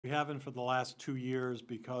We haven't for the last 2 years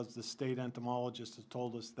because the state entomologist has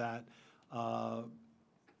told us that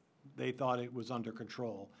they thought it was under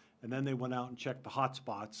control. And then they went out and checked the hot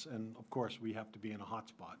spots, and of course, we have to be in a hot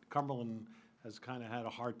spot. Cumberland has kind of had a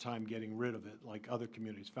hard time getting rid of it, like other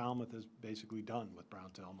communities. Falmouth is basically done with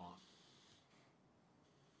brown-tailed moth.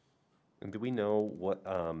 And do we know what,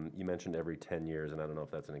 you mentioned every 10 years, and I don't know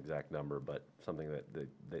if that's an exact number, but something that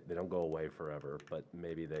they don't go away forever, but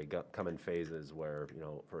maybe they come in phases where, you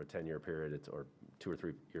know, for a 10-year period, or 2 or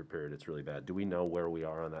 3 year period, it's really bad. Do we know where we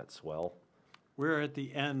are on that swell? We're at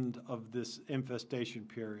the end of this infestation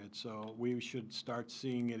period, so we should start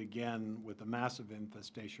seeing it again with a massive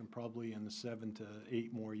infestation, probably in the 7 to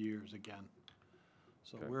 8 more years again.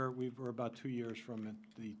 So Okay. we're about 2 years from it.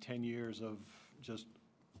 The 10 years of just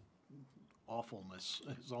awfulness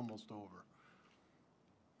is almost over.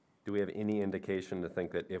 Do we have any indication to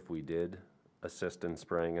think that if we did assist in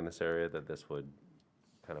spraying in this area, that this would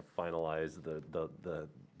kind of finalize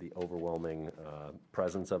the overwhelming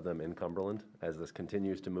presence of them in Cumberland as this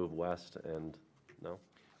continues to move west? And no?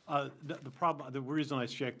 The reason I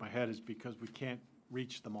shake my head is because we can't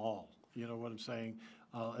reach them all. You know what I'm saying?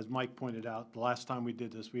 As Mike pointed out, the last time we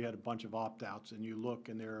did this, we had a bunch of opt-outs, and you look,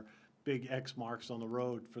 and there are big X marks on the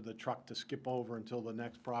road for the truck to skip over until the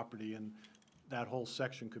next property, and that whole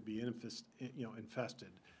section could be infested.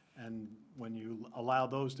 And when you allow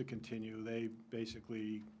those to continue, they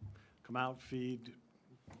basically come out, feed,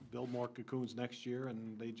 build more cocoons next year,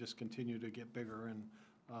 and they just continue to get bigger, and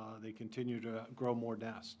they continue to grow more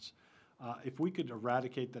nests. If we could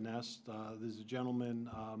eradicate the nest, there's a gentleman,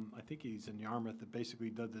 I think he's in Yarmouth, that basically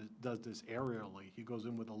does this aerially. He goes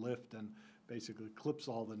in with a lift and basically clips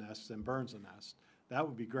all the nests and burns the nest. That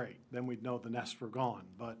would be great. Then we'd know the nests were gone.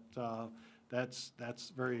 But that's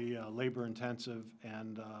very labor intensive,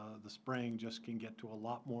 and the spraying just can get to a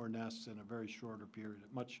lot more nests in a very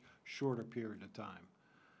much shorter period of time.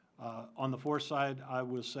 On the forest side, I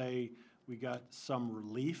will say we got some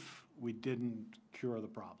relief. We didn't cure the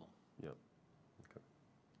problem. Yep. Okay.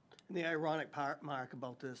 And the ironic part, Mark,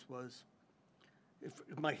 about this was, if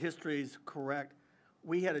my history is correct,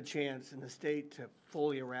 we had a chance in the state to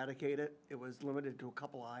fully eradicate it. It was limited to a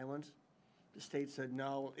couple islands. The state said,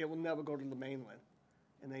 no, it will never go to the mainland.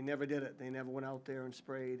 And they never did it. They never went out there and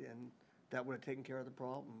sprayed, and that would have taken care of the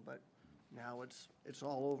problem. But now it's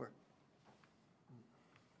all over.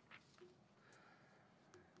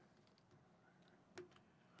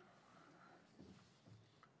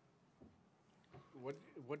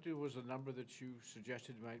 What was the number that you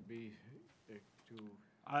suggested might be to?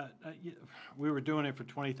 We were doing it for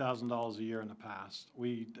 $20,000 a year in the past.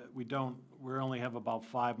 We only have about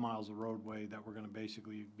 5 miles of roadway that we're going to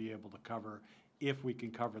basically be able to cover, if we can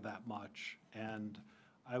cover that much. And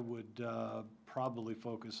I would probably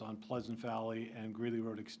focus on Pleasant Valley and Greeley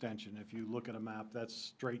Road Extension. If you look at a map, that's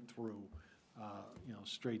straight through,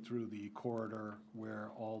 straight through the corridor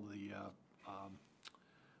where all the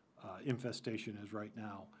infestation is right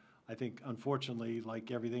now. I think, unfortunately,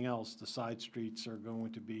 like everything else, the side streets are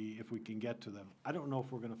going to be, if we can get to them. I don't know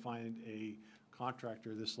if we're going to find a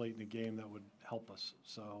contractor this late in the game that would help us.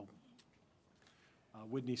 So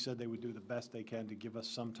Whitney said they would do the best they can to give us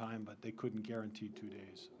some time, but they couldn't guarantee 2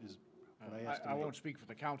 days, is what I estimate. I won't speak for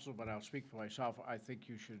the council, but I'll speak for myself. I think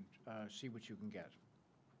you should see what you can get.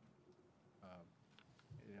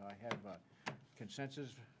 I have consensus.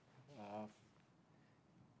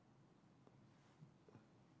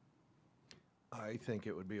 I think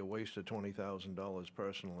it would be a waste of $20,000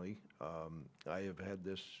 personally. I have had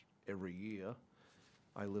this every year.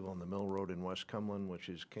 I live on the Mill Road in West Cumberland, which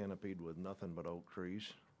is canopied with nothing but oak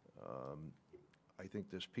trees. I think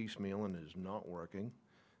this piecemealing is not working.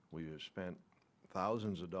 We have spent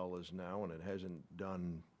thousands of dollars now, and it hasn't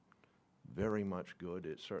done very much good.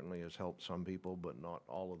 It certainly has helped some people, but not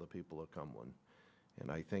all of the people of Cumberland. And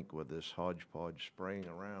I think with this hodgepodge spraying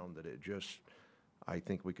around, that I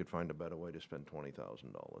think we could find a better way to spend $20,000.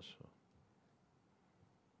 So.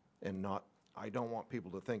 And I don't want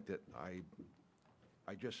people to think that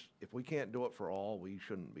if we can't do it for all, we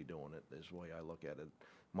shouldn't be doing it, is the way I look at it.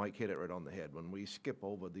 Mike hit it right on the head. When we skip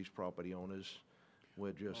over these property owners,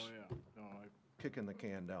 we're just kicking the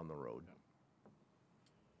can down the road. Yeah.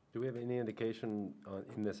 Do we have any indication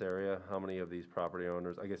in this area how many of these property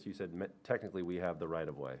owners, I guess you said technically we have the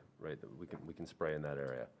right-of-way, right, that we can spray in that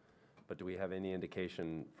area. But do we have any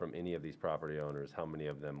indication from any of these property owners how many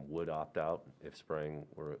of them would opt out if spraying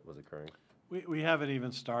was occurring? We haven't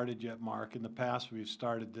even started yet, Mark. In the past, we've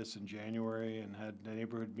started this in January and had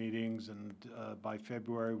neighborhood meetings, and by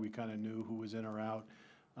February, we kind of knew who was in or out.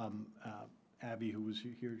 Abby, who was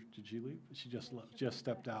here, did she leave? She just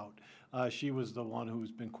stepped out. She was the one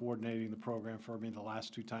who's been coordinating the program for me the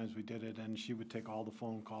last 2 times we did it, and she would take all the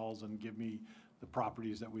phone calls and give me the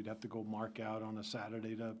properties that we'd have to go mark out on a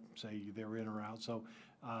Saturday to say they're in or out. So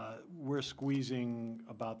we're squeezing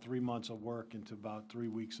about 3 months of work into about 3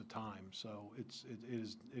 weeks of time, so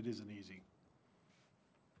it isn't easy.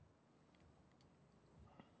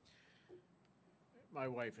 My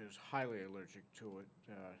wife is highly allergic to it.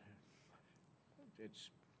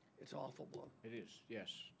 It's awful, Bob. It is,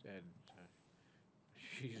 yes, and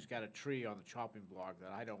she's got a tree on the chopping block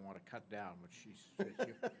that I don't want to cut down, but she says,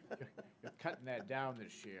 you're cutting that down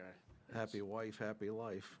this year. Happy wife, happy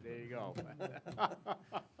life. There you go.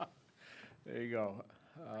 There you go.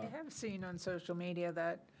 I have seen on social media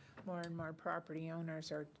that more and more property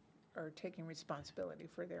owners are taking responsibility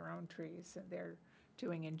for their own trees, and they're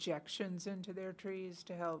doing injections into their trees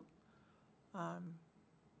to help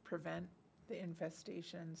prevent the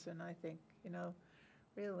infestations. And I think,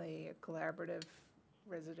 really a collaborative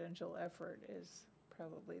residential effort is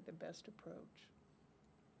probably the best approach.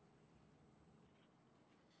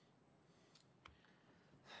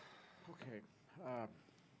 Okay.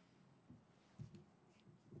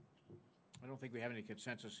 I don't think we have any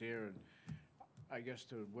consensus here, and I guess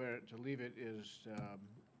to leave it is,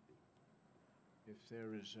 if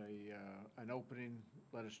there is an opening,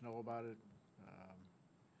 let us know about it.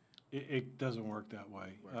 It doesn't work that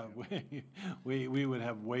way. We would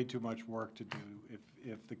have way too much work to do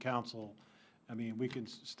if the council, we can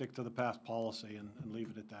stick to the past policy and leave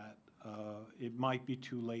it at that. It might be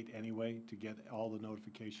too late anyway to get all the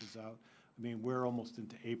notifications out. We're almost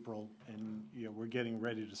into April, and, we're getting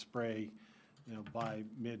ready to spray, by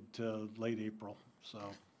mid to late April, so.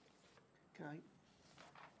 Can I,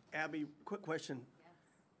 Abby, quick question.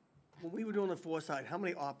 When we were doing the Foresight, how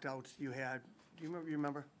many opt-outs you had? Do you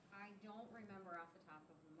remember? I don't remember off the top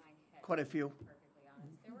of my head. Quite a few. To be perfectly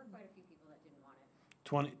honest. There were quite a few people that didn't want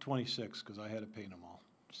it. 26, because I had to paint them all,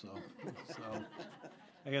 so.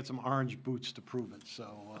 I had some orange boots to prove it,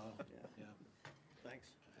 so, yeah.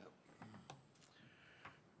 Thanks.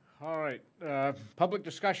 All right, public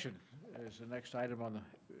discussion is the next item on the,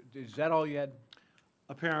 is that all you had?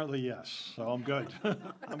 Apparently, yes, so I'm good.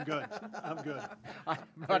 I'm good. I'm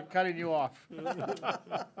not cutting you off.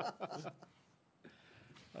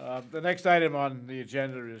 The next item on the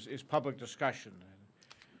agenda is public discussion.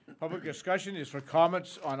 Public discussion is for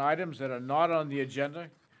comments on items that are not on the agenda.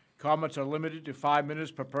 Comments are limited to 5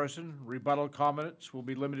 minutes per person. Rebuttal comments will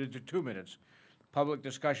be limited to 2 minutes. Public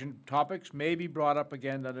discussion topics may be brought up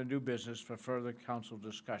again under new business for further council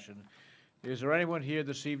discussion. Is there anyone here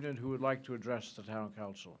this evening who would like to address the town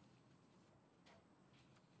council?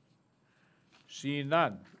 Seeing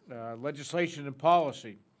none. Legislation and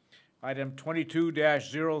policy. Item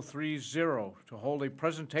 22-030, to hold a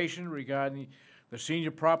presentation regarding the senior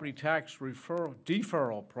property tax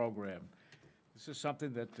deferral program. This is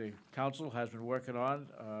something that the council has been working on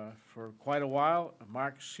for quite a while.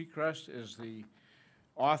 Mark Seacrest is the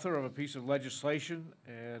author of a piece of legislation,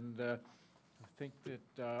 and I think that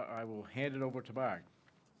I will hand it over to Mark.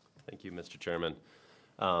 Thank you, Mr. Chairman.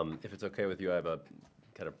 If it's okay with you, I have a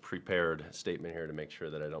kind of prepared statement here to make sure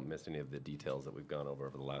that I don't miss any of the details that we've gone over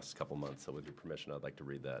the last couple months. So with your permission, I'd like to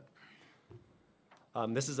read that.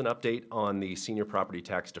 This is an update on the senior property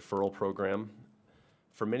tax deferral program.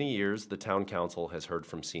 For many years, the town council has heard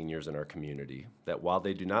from seniors in our community that while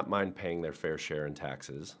they do not mind paying their fair share in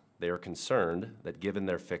taxes, they are concerned that given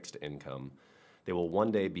their fixed income, they will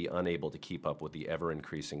one day be unable to keep up with the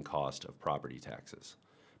ever-increasing cost of property taxes,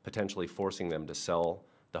 potentially forcing them to sell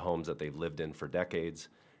the homes that they've lived in for decades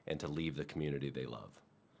and to leave the community they love.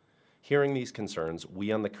 Hearing these concerns,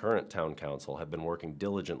 we on the current town council have been working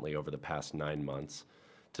diligently over the past 9 months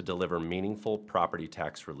to deliver meaningful property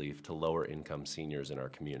tax relief to lower-income seniors in our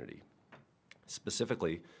community,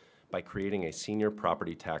 specifically by creating a senior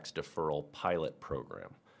property tax deferral pilot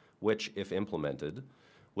program, which, if implemented,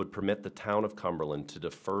 would permit the town of Cumberland to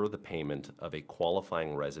defer the payment of a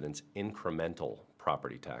qualifying resident's incremental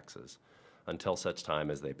property taxes until such time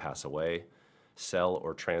as they pass away, sell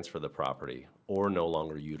or transfer the property, or no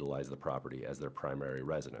longer utilize the property as their primary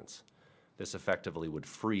residence. This effectively would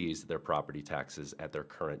freeze their property taxes at their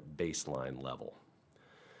current baseline level.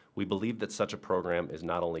 We believe that such a program is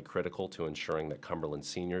not only critical to ensuring that Cumberland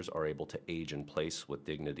seniors are able to age in place with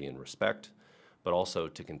dignity and respect, but also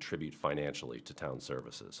to contribute financially to town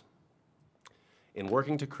services. In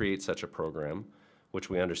working to create such a program, which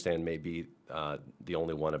we understand may be the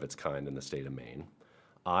only one of its kind in the state of Maine,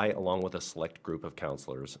 I, along with a select group of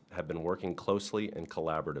counselors, have been working closely and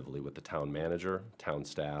collaboratively with the town manager, town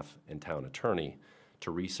staff, and town attorney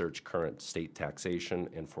to research current state taxation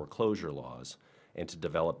and foreclosure laws, and to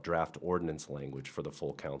develop draft ordinance language for the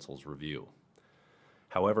full council's review.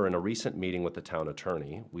 However, in a recent meeting with the town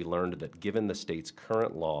attorney, we learned that given the state's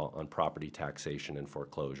current law on property taxation and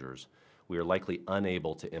foreclosures, we are likely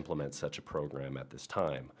unable to implement such a program at this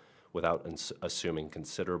time without assuming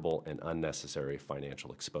considerable and unnecessary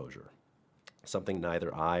financial exposure, something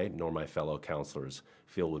neither I nor my fellow councilors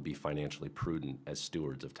feel would be financially prudent as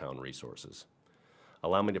stewards of town resources.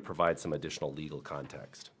 Allow me to provide some additional legal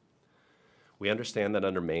context. We understand that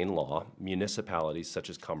under Maine law, municipalities such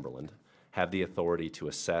as Cumberland have the authority to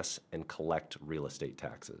assess and collect real estate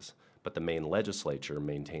taxes, but the Maine legislature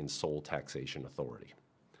maintains sole taxation authority.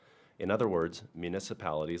 In other words,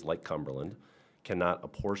 municipalities like Cumberland cannot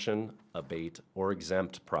apportion, abate, or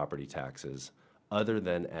exempt property taxes other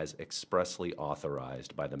than as expressly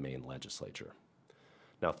authorized by the Maine legislature.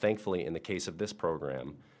 Now, thankfully, in the case of this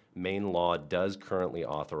program, Maine law does currently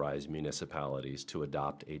authorize municipalities to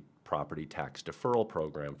adopt a property tax deferral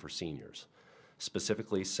program for seniors,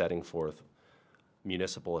 specifically setting forth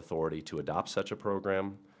municipal authority to adopt such a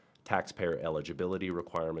program, taxpayer eligibility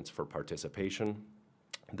requirements for participation,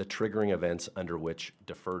 the triggering events under which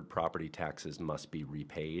deferred property taxes must be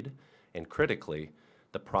repaid, and critically,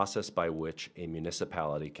 the process by which a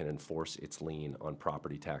municipality can enforce its lien on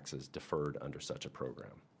property taxes deferred under such a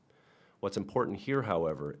program. What's important here,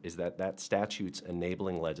 however, is that that statute's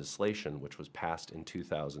enabling legislation, which was passed in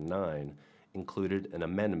 2009, included an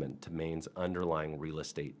amendment to Maine's underlying real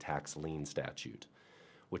estate tax lien statute,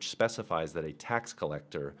 which specifies that a tax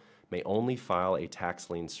collector may only file a tax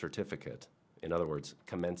lien certificate, in other words,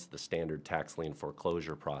 commence the standard tax lien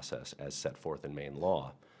foreclosure process as set forth in Maine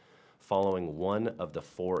law, following one of the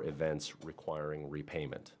 4 events requiring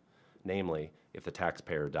repayment. Namely, if the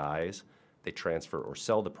taxpayer dies, they transfer or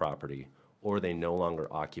sell the property, or they no longer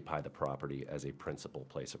occupy the property as a principal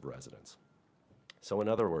place of residence. So in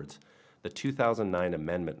other words, the 2009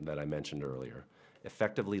 amendment that I mentioned earlier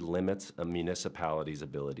effectively limits a municipality's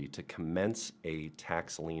ability to commence a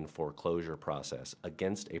tax lien foreclosure process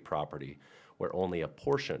against a property where only a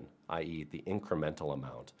portion, i.e. the incremental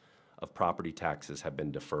amount, of property taxes have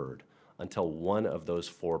been deferred until one of those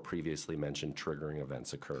 4 previously mentioned triggering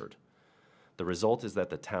events occurred. The result is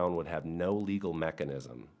that the town would have no legal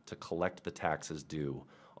mechanism to collect the taxes due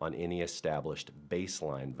on any established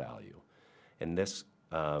baseline value. And this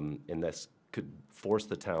could force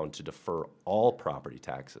the town to defer all property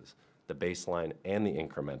taxes, the baseline and the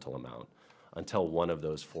incremental amount, until one of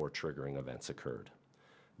those 4 triggering events occurred.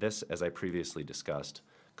 This, as I previously discussed,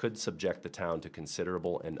 could subject the town to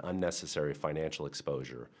considerable and unnecessary financial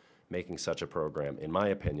exposure, making such a program, in my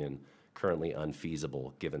opinion, currently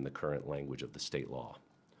unfeasible given the current language of the state law.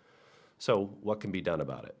 So what can be done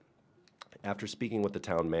about it? After speaking with the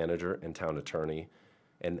town manager and town attorney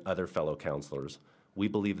and other fellow councilors, we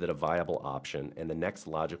believe that a viable option and the next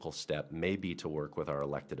logical step may be to work with our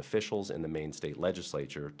elected officials in the Maine State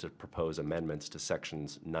Legislature to propose amendments to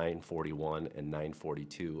sections 941 and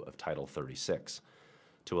 942 of Title 36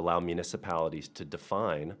 to allow municipalities to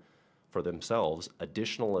define for themselves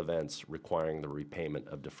additional events requiring the repayment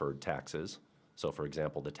of deferred taxes. So for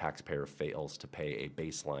example, the taxpayer fails to pay a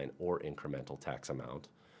baseline or incremental tax amount,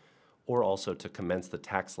 or also to commence the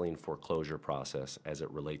tax lien foreclosure process as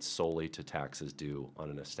it relates solely to taxes due on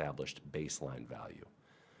an established baseline value.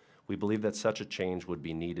 We believe that such a change would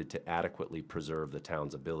be needed to adequately preserve the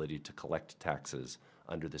town's ability to collect taxes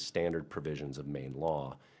under the standard provisions of Maine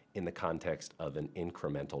law in the context of an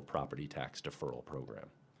incremental property tax deferral program.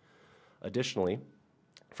 Additionally,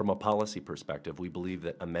 from a policy perspective, we believe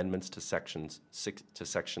that amendments to Section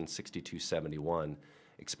 6271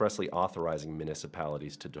 expressly authorizing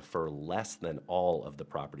municipalities to defer less than all of the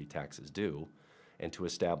property taxes due and to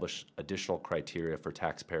establish additional criteria for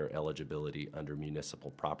taxpayer eligibility under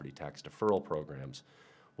municipal property tax deferral programs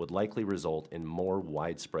would likely result in more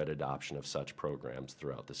widespread adoption of such programs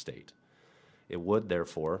throughout the state. It would,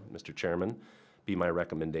 therefore, Mr. Chairman, be my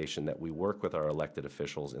recommendation that we work with our elected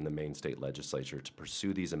officials in the Maine State Legislature to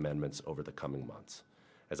pursue these amendments over the coming months,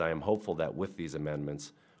 as I am hopeful that with these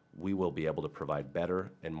amendments, we will be able to provide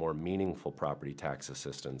better and more meaningful property tax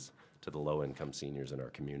assistance to the low-income seniors in our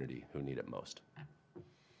community who need it most.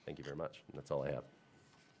 Thank you very much. And that's all I have.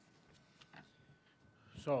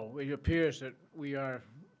 So it appears that we are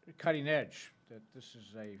cutting edge, that this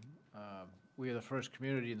is we are the first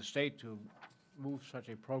community in the state to move such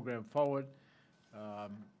a program forward.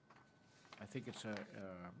 I think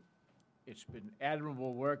it's been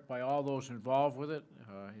admirable work by all those involved with it.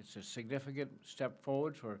 It's a significant step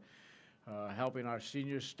forward for helping our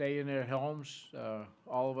seniors stay in their homes.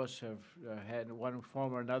 All of us have had, in one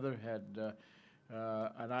form or another, had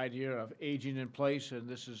an idea of aging in place, and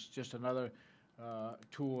this is just another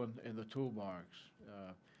tool in the toolbox.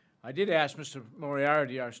 I did ask Mr.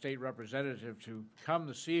 Moriarty, our state representative, to come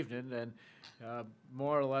this evening and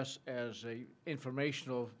more or less as a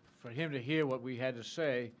informational for him to hear what we had to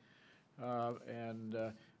say. And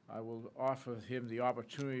I will offer him the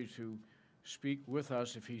opportunity to speak with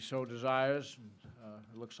us if he so desires.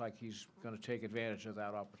 It looks like he's going to take advantage of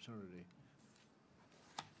that opportunity.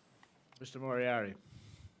 Mr. Moriarty.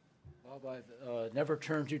 Bob, I've never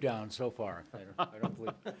turned you down so far. I don't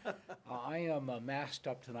believe. I am masked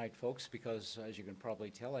up tonight, folks, because as you can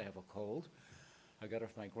probably tell, I have a cold. I got it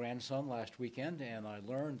with my grandson last weekend, and I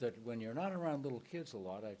learned that when you're not around little kids a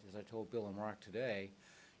lot, as I told Bill and Mark today,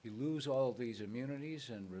 you lose all of these immunities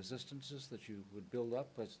and resistances that you would build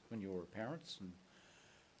up when you were parents. And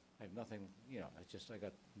I have nothing, I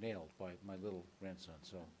got nailed by my little grandson.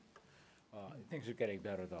 So things are getting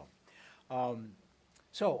better, though.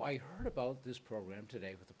 So I heard about this program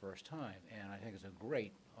today for the first time, and I think it's a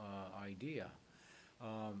great idea.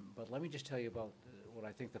 But let me just tell you about what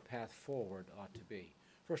I think the path forward ought to be.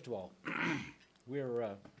 First of all,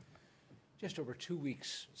 we're just over 3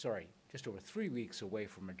 weeks away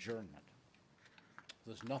from adjournment.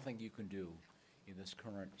 There's nothing you can do in this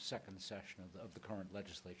current second session of the current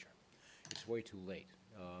legislature. It's way too late.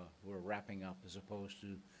 We're wrapping up as opposed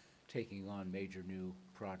to taking on major new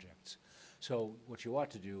projects. So what you ought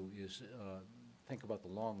to do is think about the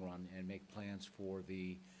long run and make plans for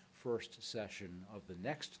the first session of the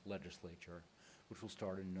next legislature, which will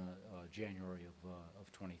start in January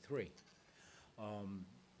of 23.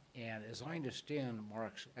 And as I understand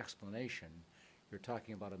Mark's explanation, you're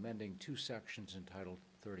talking about amending 2 sections in Title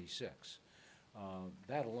 36.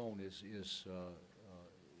 That alone is a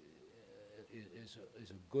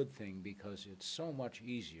good thing because it's so much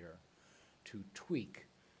easier to tweak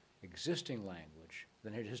existing language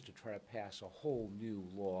than it is to try to pass a whole new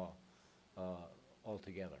law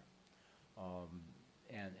altogether.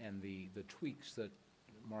 And the tweaks that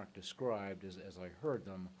Mark described, as I heard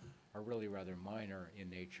them, are really rather minor in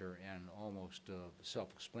nature and almost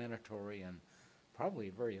self-explanatory and probably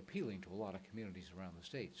very appealing to a lot of communities around the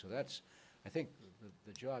state. So that's, I think,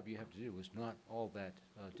 the job you have to do is not all that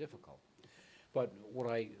difficult. But what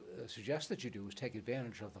I suggest that you do is take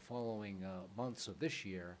advantage of the following months of this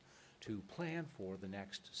year to plan for the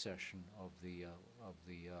next session of the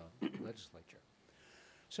legislature.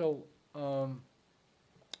 So,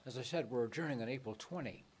 as I said, we're adjourning on April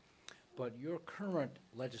 20, but your current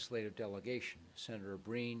legislative delegation, Senator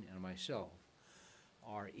Breen and myself,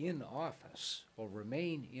 are in office or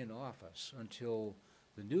remain in office until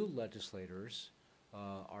the new legislators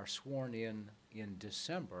are sworn in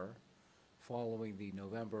December following the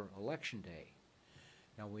November election day.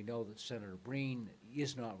 Now, we know that Senator Breen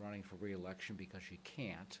is not running for re-election because she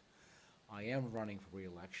can't. I am running for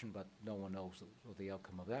re-election, but no one knows what the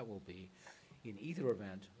outcome of that will be. In either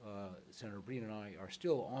event, Senator Breen and I are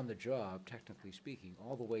still on the job, technically speaking,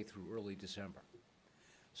 all the way through early December.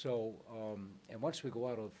 So, and once we go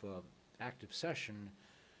out of active session,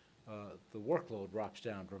 the workload drops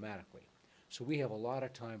down dramatically. So we have a lot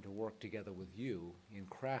of time to work together with you in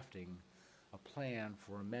crafting a plan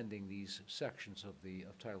for amending these sections of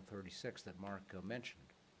Title 36 that Mark mentioned.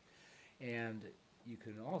 And you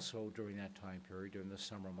can also, during that time period, during the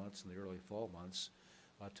summer months and the early fall months,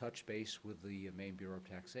 touch base with the Maine Bureau of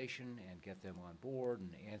Taxation and get them on board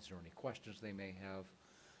and answer any questions they may have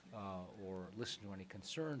or listen to any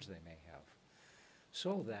concerns they may have.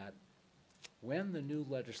 So that when the new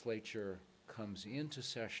legislature comes into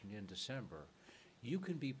session in December, you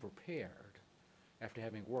can be prepared, after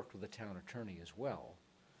having worked with the town attorney as well,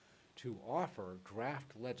 to offer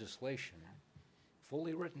draft legislation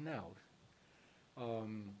fully written out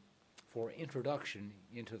for introduction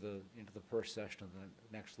into the first session of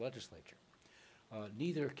the next legislature.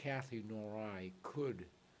 Neither Kathy nor I could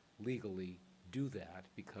legally do that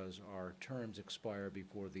because our terms expire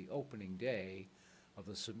before the opening day of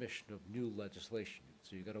the submission of new legislation.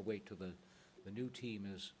 So you've got to wait till the new team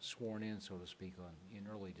is sworn in, so to speak, in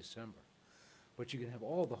early December. But you can have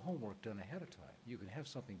all the homework done ahead of time. You can have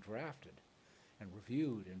something drafted and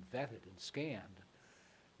reviewed and vetted and scanned.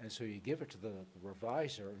 And so you give it to the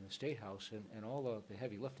reviser in the State House, and all the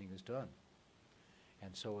heavy lifting is done.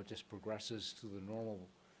 And so it just progresses to the normal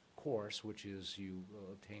course, which is you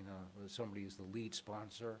obtain somebody is the lead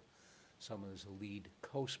sponsor, someone is the lead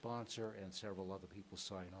co-sponsor, and several other people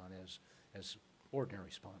sign on as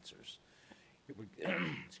ordinary sponsors. It would,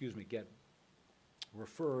 excuse me, get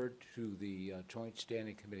referred to the Joint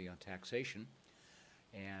Standing Committee on Taxation,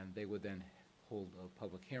 and they would then hold a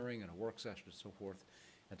public hearing and a work session and so forth,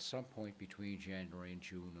 at some point between January and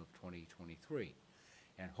June of 2023.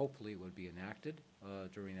 And hopefully it would be enacted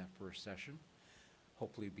during that first session.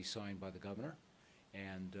 Hopefully it'd be signed by the governor.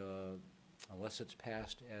 And unless it's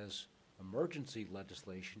passed as emergency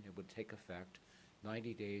legislation, it would take effect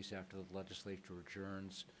 90 days after the legislature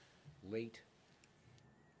adjourns late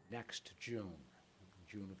next June,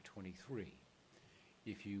 June of '23.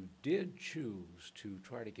 If you did choose to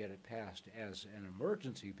try to get it passed as an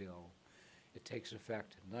emergency bill, it takes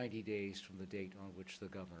effect 90 days from the date on which the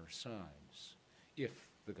governor signs, if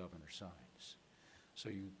the governor signs. So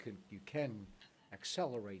you can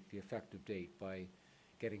accelerate the effective date by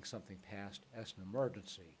getting something passed as an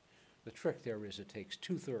emergency. The trick there is it takes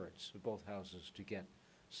 2/3 of both houses to get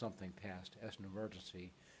something passed as an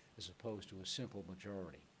emergency as opposed to a simple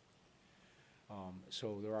majority.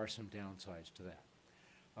 So there are some downsides to that.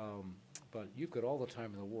 But you've got all the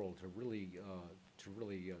time in the world to really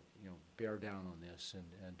bear down on this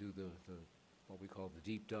and do the what we call the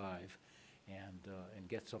deep dive and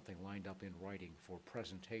get something lined up in writing for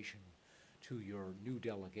presentation to your new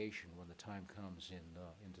delegation when the time comes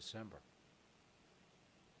in December.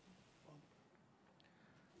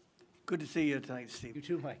 Good to see you tonight, Steve. You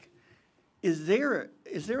too, Mike. Is there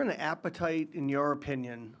an appetite, in your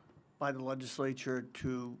opinion, by the legislature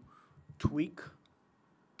to tweak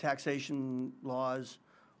taxation laws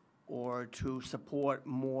or to support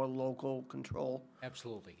more local control?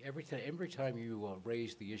 Absolutely. Every time you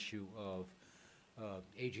raise the issue of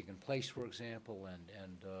aging in place, for example,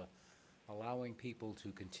 and allowing people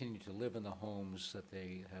to continue to live in the homes that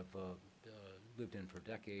they have lived in for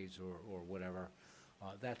decades or whatever,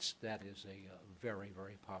 that is a very,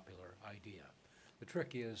 very popular idea. The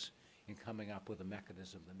trick is in coming up with a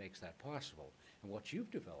mechanism that makes that possible. And what you've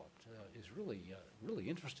developed is really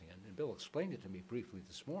interesting, and Bill explained it to me briefly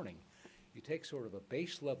this morning. You take sort of a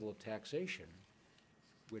base level of taxation,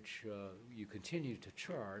 which you continue to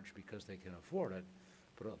charge because they can afford it,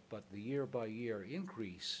 but the year-by-year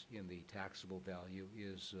increase in the taxable value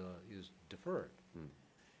is deferred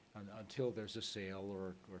until there's a sale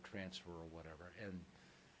or transfer or whatever. And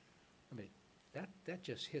I mean, that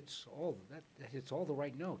just hits all the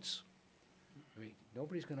right notes. I mean,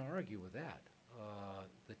 nobody's going to argue with that.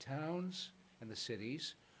 The towns and the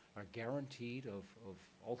cities are guaranteed of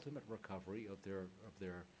ultimate recovery of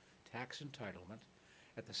their tax entitlement.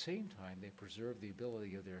 At the same time, they preserve the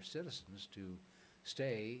ability of their citizens to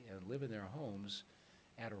stay and live in their homes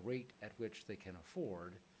at a rate at which they can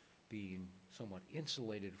afford, being somewhat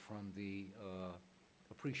insulated from the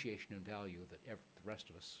appreciation and value that the rest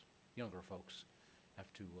of us, younger folks,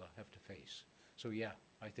 have to face. So yeah,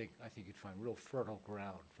 I think you'd find real fertile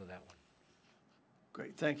ground for that one.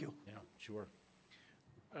 Great, thank you. Yeah, sure.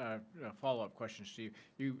 A follow-up question, Steve.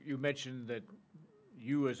 You mentioned that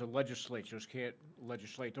you as a legislators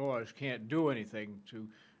can't do anything to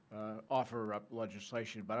offer up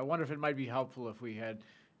legislation, but I wonder if it might be helpful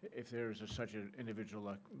if there's such an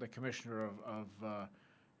individual, the Commissioner of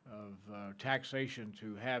Taxation,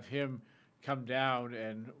 to have him come down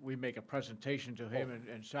and we make a presentation to him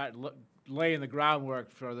and start laying the groundwork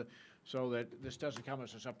so that this doesn't come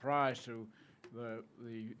as a surprise to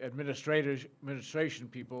the administration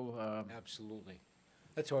people. Absolutely.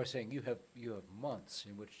 That's why I was saying you have months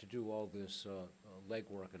in which to do all this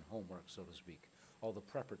legwork and homework, so to speak, all the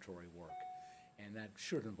preparatory work. And that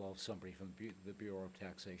should involve somebody from the Bureau of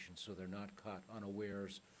Taxation, so they're not caught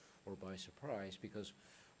unawares or by surprise, because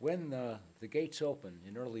when the gates open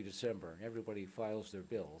in early December and everybody files their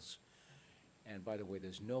bills, and by the way,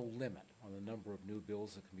 there's no limit on the number of new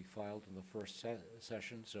bills that can be filed in the first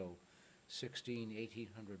session, so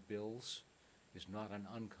 1,800 bills is not an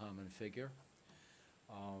uncommon figure.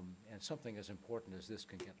 And something as important as this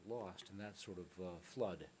can get lost in that sort of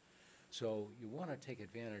flood. So you want to take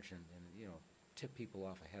advantage and tip people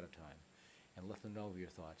off ahead of time and let them know of your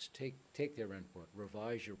thoughts. Take their input,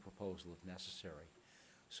 revise your proposal if necessary,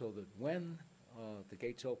 so that when the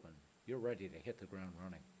gates open, you're ready to hit the ground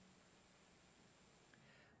running.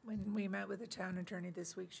 When we met with the town attorney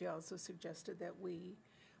this week, she also suggested that we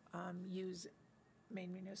use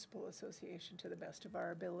Maine Municipal Association to the best of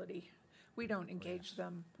our ability. We don't engage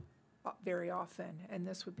them very often, and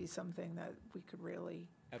this would be something that we could really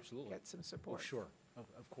Absolutely. get some Oh, support. sure,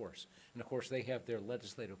 of course. And of course, they have their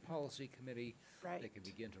legislative policy committee. Right. They can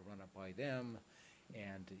begin to run it by them.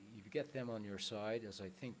 And if you get them on your side, as I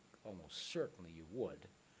think almost certainly you would,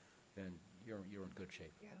 then you're in good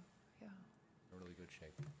shape. Yeah, yeah. Really good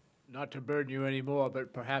shape. Not to burden you anymore,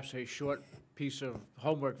 but perhaps a short piece of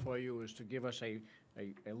homework for you is to give us a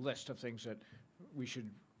list of things that we should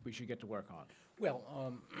get to work on. Well,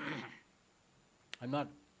 I'm not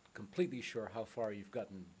completely sure how far you've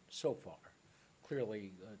gotten so far.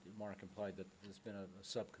 Clearly, Mark implied that there's been a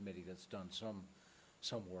subcommittee that's done some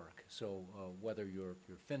work. So whether you're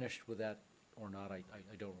finished with that or not, I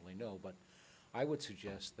don't really know. But I would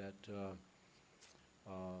suggest that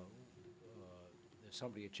there's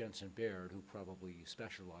somebody at Jensen Baird who probably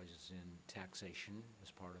specializes in taxation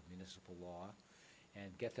as part of municipal law,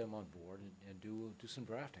 and get them on board and do some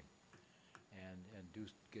drafting. And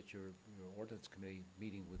get your ordinance committee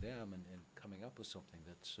meeting with them and coming up with something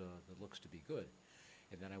that looks to be good.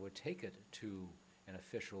 And then I would take it to an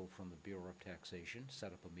official from the Bureau of Taxation,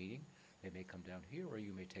 set up a meeting. They may come down here, or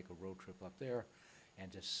you may take a road trip up there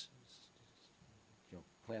and just,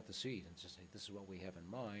 plant the seed and just say, this is what we have in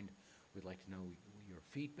mind. We'd like to know your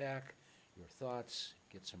feedback, your thoughts,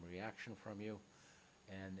 get some reaction from you.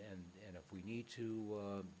 And if we need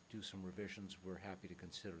to do some revisions, we're happy to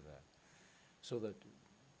consider that. So that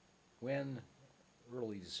when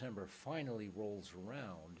early December finally rolls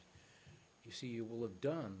around, you see, you will have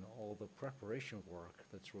done all the preparation work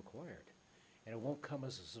that's required. And it won't come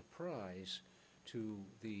as a surprise to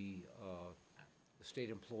the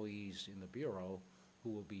state employees in the Bureau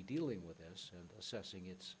who will be dealing with this and assessing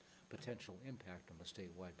its potential impact on a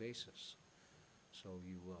statewide basis. So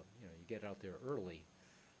you get out there early,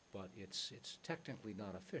 but it's technically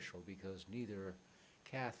not official because neither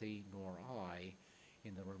Kathy nor I,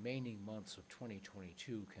 in the remaining months of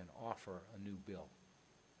 2022, can offer a new bill.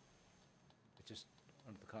 It just,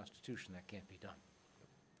 under the Constitution, that can't be done.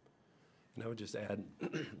 And I would just add,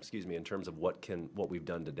 excuse me, in terms of what we've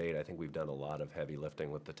done to date, I think we've done a lot of heavy lifting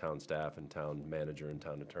with the town staff and town manager and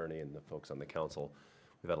town attorney and the folks on the council.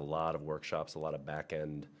 We've had a lot of workshops, a lot of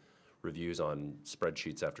back-end reviews on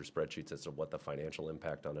spreadsheets after spreadsheets as to what the financial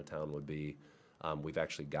impact on a town would be. We've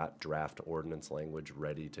actually got draft ordinance language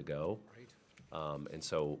ready to go. Right. And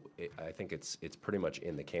so I think it's pretty much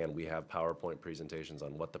in the can. We have PowerPoint presentations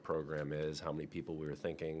on what the program is, how many people we were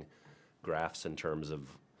thinking, graphs in terms of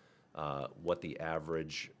what the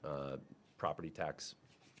average property tax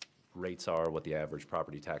rates are, what the average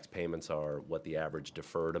property tax payments are, what the average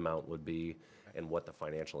deferred amount would be, and what the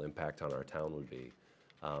financial impact on our town would be.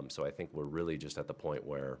 So I think we're really just at the point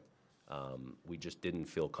where we just didn't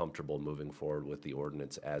feel comfortable moving forward with the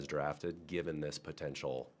ordinance as drafted, given this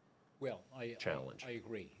potential challenge. I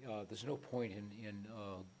agree. There's no point in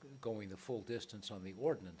going the full distance on the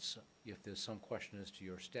ordinance if there's some question as to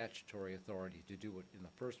your statutory authority to do it in the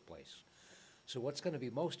first place. So what's going to be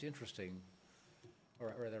most interesting,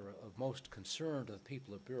 or rather of most concern to the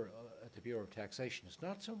people at the Bureau of Taxation, is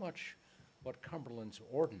not so much what Cumberland's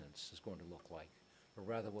ordinance is going to look like, but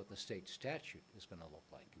rather what the state statute is going to look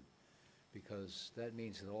like. Because that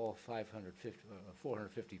means that all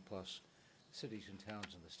 450 plus cities and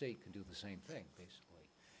towns in the state can do the same thing, basically.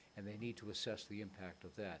 And they need to assess the impact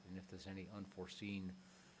of that. And if there's any unforeseen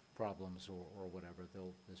problems or whatever,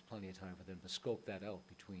 there's plenty of time for them to scope that out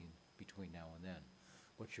between now and then.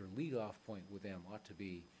 But your lead-off point with them ought to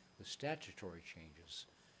be the statutory changes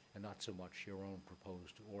and not so much your own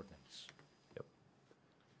proposed ordinance. Yep.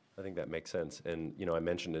 I think that makes sense. And, I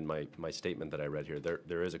mentioned in my statement that I read here,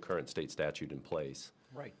 there is a current state statute in place.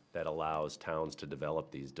 Right. That allows towns to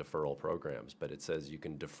develop these deferral programs, but it says you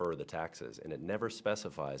can defer the taxes, and it never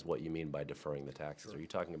specifies what you mean by deferring the taxes. Sure. Are you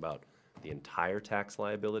talking about the entire tax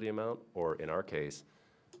liability amount, or in our case,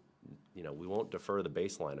 we won't defer the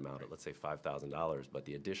baseline amount at, let's say, $5,000, but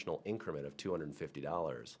the additional increment of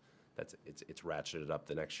 $250, it's ratcheted up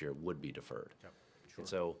the next year, would be deferred. Yep. Sure. And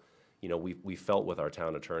so, we felt with our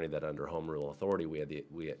town attorney that under home rule authority,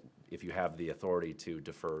 if you have the authority to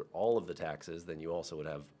defer all of the taxes, then you also would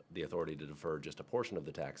have the authority to defer just a portion of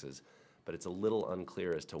the taxes. But it's a little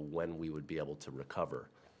unclear as to when we would be able to recover.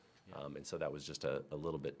 Yeah. And so that was just a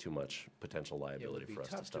little bit too much potential liability for us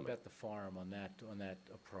to It would be tough to stomach. bet the farm on that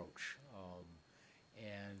approach.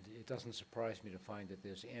 And it doesn't surprise me to find that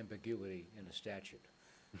there's ambiguity in the statute.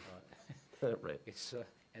 Right. It's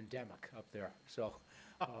endemic up there. So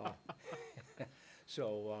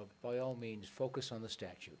by all means, focus on the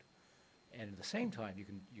statute. And at the same time, you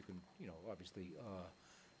can obviously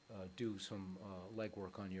do some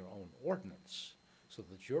legwork on your own ordinance so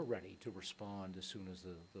that you're ready to respond as soon as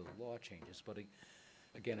the law changes. But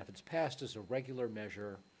again, if it's passed as a regular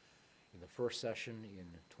measure in the first session in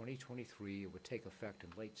 2023, it would take effect in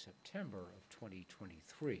late September of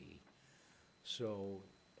 2023. So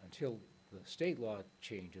until the state law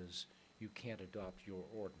changes, you can't adopt your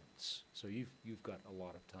ordinance. So you've got a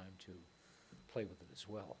lot of time to play with it as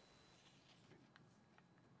well.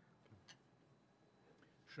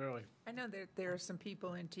 Shirley? I know that there are some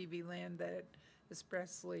people in TV land that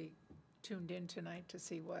expressly tuned in tonight to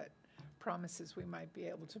see what promises we might be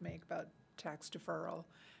able to make about tax deferral.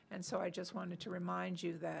 And so I just wanted to remind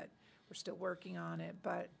you that we're still working on it,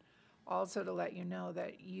 but also to let you know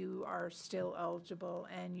that you are still eligible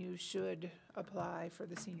and you should apply for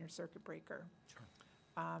the senior circuit breaker.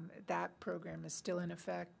 That program is still in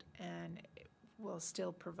effect and it will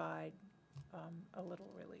still provide a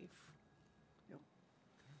little relief.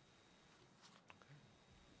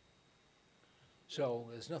 So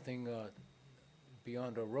there's nothing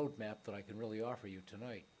beyond a roadmap that I can really offer you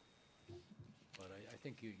tonight. But I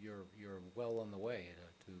think you're well on the way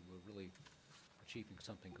to really achieving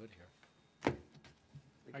something good here.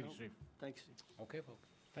 Thank you, Steve. Thanks, Steve. Okay, folks.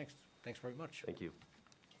 Thanks very much. Thank you.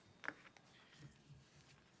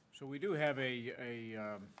 So we do have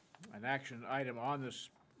an action item on this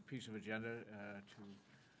piece of agenda to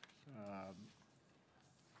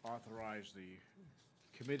authorize the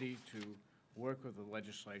committee to work with the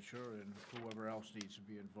legislature and whoever else needs to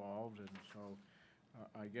be involved. And so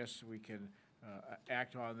I guess we can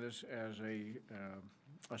act on this as a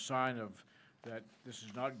sign of that this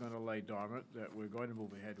is not going to lay dormant, that we're going to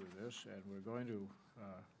move ahead with this, and we're going to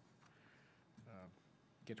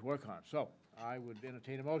get to work on it. So I would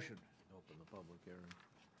entertain a motion. Open the public hearing.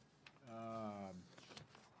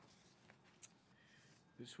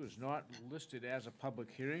 This was not listed as a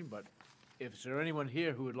public hearing, but if there anyone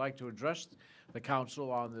here who would like to address the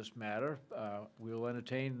council on this matter, we'll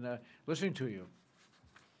entertain listening to you.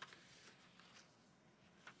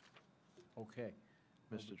 Okay.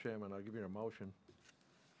 Mr. Chairman, I'll give you a motion.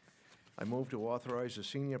 I move to authorize the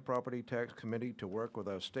Senior Property Tax Committee to work with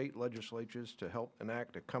our state legislatures to help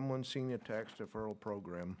enact a Cumberland Senior Tax Deferral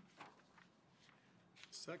Program.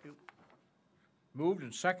 Second. Moved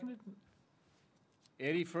and seconded.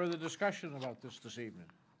 Any further discussion about this evening?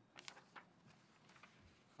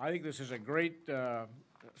 I think this is a great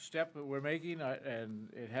step that we're making, and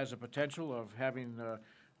it has a potential of having,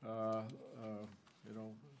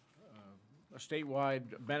 a statewide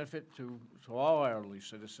benefit to all elderly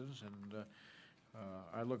citizens, and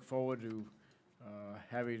I look forward to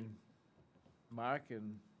having Mark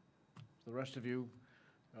and the rest of you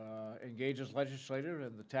engage as legislator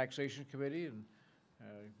and the taxation committee and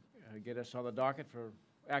get us on the docket for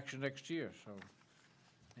action next year. So,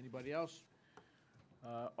 anybody else?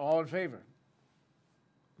 All in favor?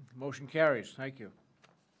 Motion carries. Thank you.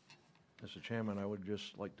 Mr. Chairman, I would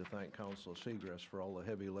just like to thank Councilor Segrest for all the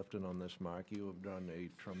heavy lifting on this, Mark. You have done a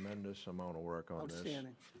tremendous amount of work on this.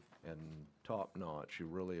 Outstanding. And top notch. You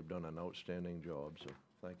really have done an outstanding job, so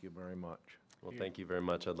thank you very much. Well, thank you very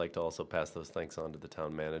much. I'd like to also pass those thanks on to the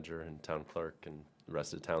town manager and town clerk and the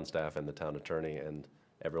rest of the town staff and the town attorney and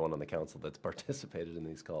everyone on the council that's participated in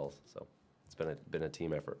these calls. So it's been a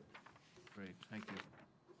team effort. Great, thank you.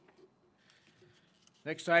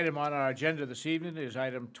 Next item on our agenda this evening is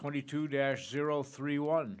item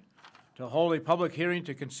 22-031, to hold a public hearing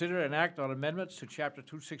to consider and act on amendments to Chapter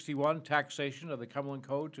 261 Taxation of the Cumberland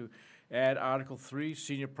Code to add Article 3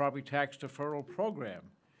 Senior Property Tax Deferral Program.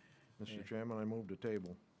 Mr. Chairman, I move to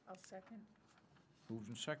table. I'll second. Moved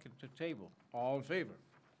and second to table. All in favor?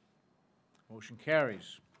 Motion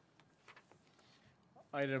carries.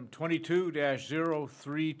 Item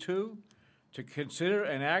 22-032, to consider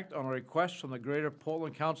and act on a request from the Greater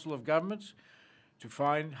Portland Council of Governments to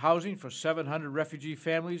find housing for 700 refugee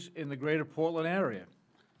families in the Greater Portland area.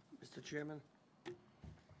 Mr. Chairman,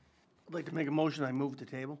 I'd like to make a motion. I move to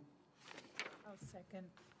table. I'll second.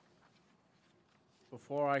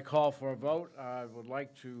 Before I call for a vote, I would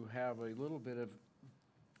like to have a little bit of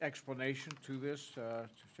explanation to this,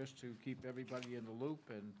 just to keep everybody in the loop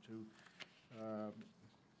and to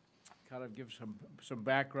kind of give some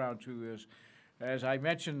background to this. As I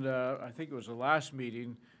mentioned, I think it was the last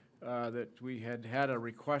meeting, that we had a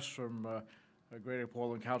request from the Greater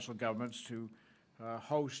Portland Council of Governments to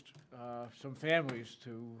host some families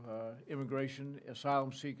to immigration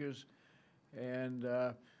asylum seekers, and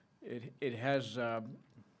it has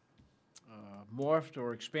morphed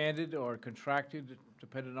or expanded or contracted,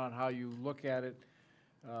 depending on how you look at it.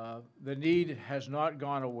 The need has not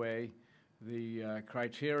gone away. The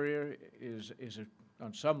criteria is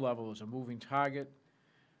on some level, is a moving target.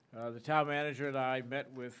 The town manager and I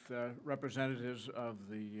met with representatives of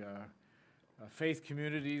the faith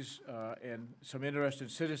communities and some interested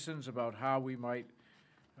citizens about how we might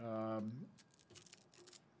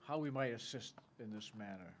assist in this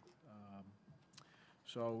manner.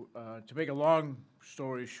 So to make a long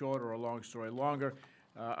story short or a long story longer,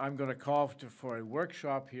 I'm going to call for a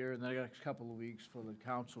workshop here in the next couple of weeks for the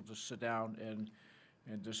council to sit down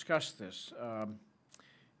and discuss this.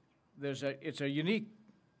 It's a unique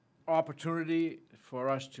opportunity for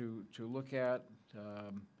us to look at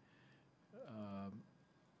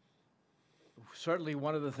Certainly,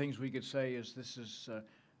 one of the things we could say is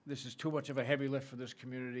this is too much of a heavy lift for this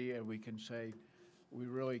community, and we can say, we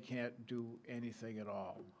really can't do anything at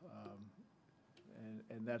all.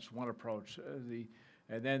 And that's one approach.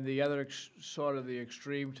 And then the other sort of the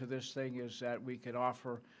extreme to this thing is that we can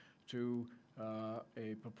offer to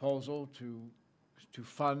a proposal to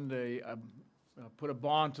fund put a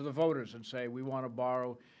bond to the voters and say, we want to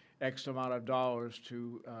borrow X amount of dollars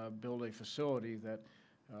to build a facility that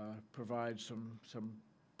provides some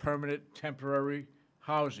permanent, temporary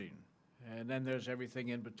housing. And then there's everything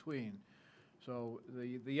in between. So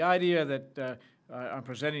the idea that I'm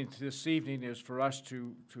presenting this evening is for us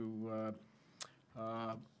to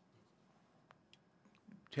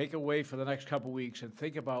take away for the next couple weeks and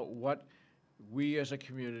think about what we as a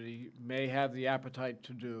community may have the appetite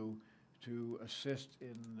to do to assist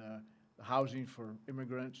in housing for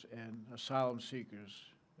immigrants and asylum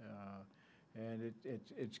seekers. And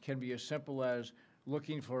it can be as simple as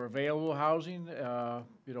looking for available housing,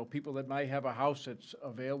 people that might have a house that's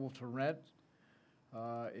available to rent.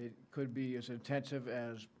 It could be as intensive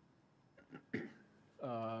as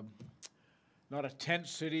not a tent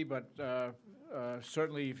city, but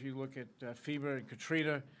certainly if you look at FEMA and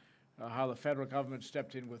Katrina, how the federal government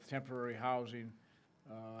stepped in with temporary housing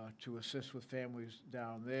to assist with families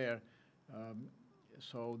down there.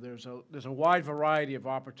 So there's a wide variety of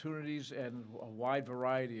opportunities and a wide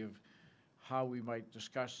variety of how we might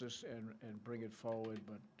discuss this and bring it forward.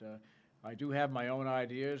 But I do have my own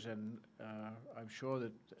ideas, and I'm sure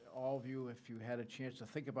that all of you, if you had a chance to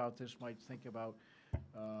think about this, might think about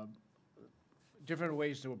different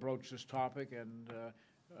ways to approach this topic. And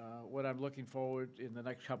what I'm looking forward in the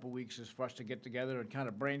next couple of weeks is for us to get together and kind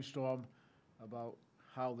of brainstorm about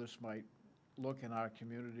how this might look in our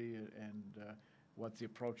community and what the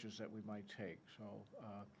approaches that we might take. So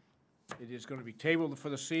it is going to be tabled for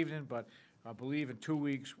this evening, but I believe in 2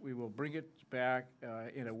 weeks we will bring it back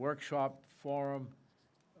in a workshop forum.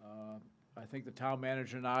 I think the town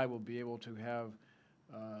manager and I will be able to have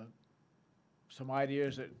some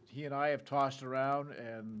ideas that he and I have tossed around,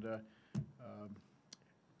 and it's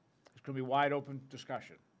going to be wide open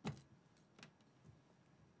discussion.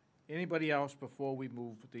 Anybody else before we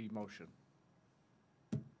move the motion?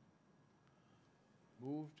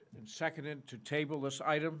 Moved and seconded to table this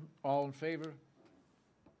item. All in favor?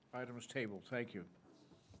 Item is tabled. Thank you.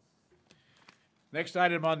 Next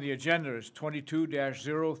item on the agenda is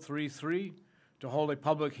 22-033, to hold a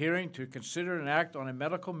public hearing to consider and act on a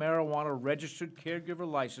medical marijuana registered caregiver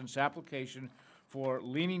license application for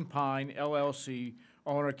Leaning Pine LLC,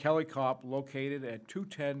 owner Kelly Kopp, located at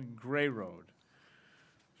 210 Gray Road.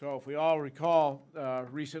 So if we all recall,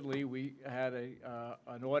 recently we had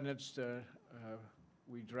an ordinance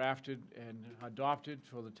we drafted and adopted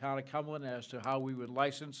for the town of Cumberland as to how we would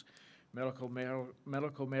license medical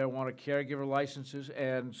marijuana caregiver licenses.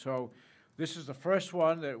 And so this is the first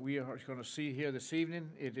one that we are going to see here this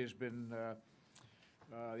evening. It has been,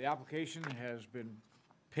 the application has been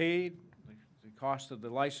paid, the cost of the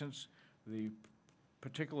license, the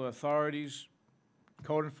particular authorities,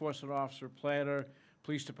 code enforcement officer, planner,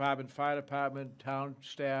 police department, fire department, town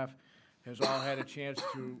staff, has all had a chance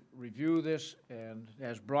to review this and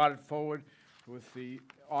has brought it forward with the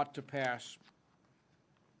ought to pass,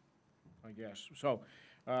 I guess. So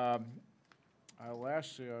I'll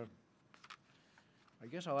ask, I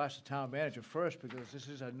guess I'll ask the town manager first, because this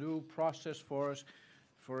is a new process for us,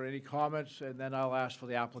 for any comments, and then I'll ask for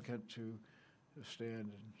the applicant to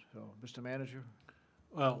stand. And so, Mr. Manager?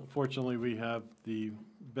 Well, fortunately, we have the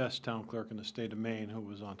best town clerk in the state of Maine who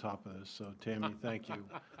was on top of this, so Tammy, thank you.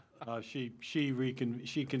 She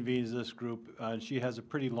convenes this group, and she has a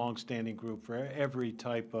pretty long-standing group for every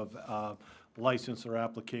type of license or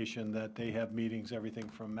application that they have meetings, everything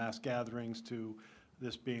from mass gatherings to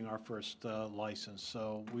this being our first license.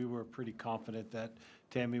 So we were pretty confident that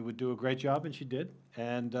Tammy would do a great job, and she did,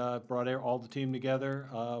 and brought all the team together.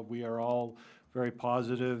 We are all very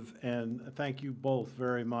positive, and thank you both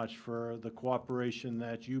very much for the cooperation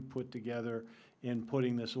that you put together in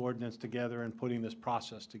putting this ordinance together and putting this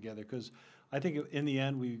process together, because I think in the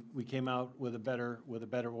end we came out with a better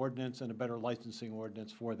ordinance and a better licensing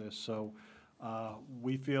ordinance for this. So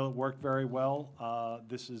we feel it worked very well.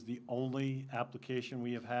 This is the only application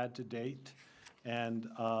we have had to date, and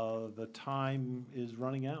the time is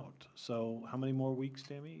running out. So how many more weeks,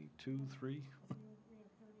 Tammy? 2, 3?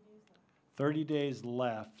 30 days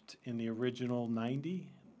left in the original 90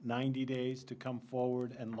 days to come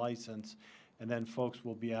forward and license. And then folks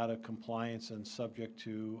will be out of compliance and subject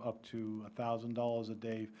to up to $1,000 a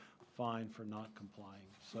day fine for not complying.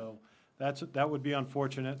 So that would be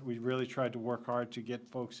unfortunate. We really tried to work hard to get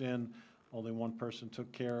folks in. Only one person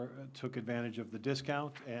took advantage of the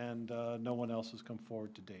discount, and no one else has come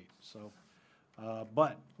forward to date. So,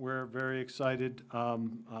 but we're very excited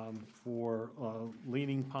for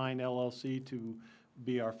Leaning Pine LLC to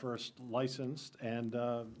be our first licensed. And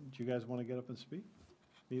do you guys want to get up and speak?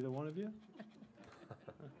 Either one of you?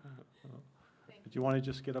 Do you want to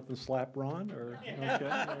just get up and slap Ron, or, okay?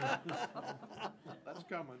 That's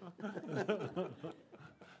coming.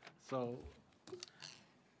 So,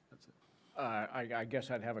 that's it. I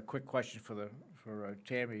guess I'd have a quick question for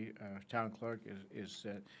Tammy, Town Clerk, is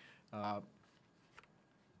that,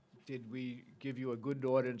 did we give you a good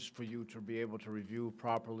ordinance for you to be able to review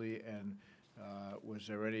properly, and was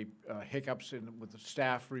there any hiccups with the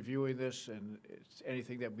staff reviewing this, and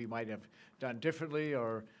anything that we might have done differently,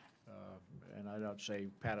 or, and I don't say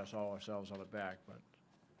pat us all ourselves on the back, but.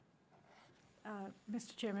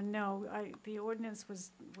 Mr. Chairman, no, the ordinance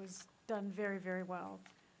was done very, very well.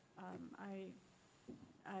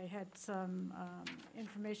 I had some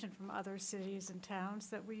information from other cities and towns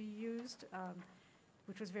that we used,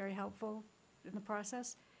 which was very helpful in the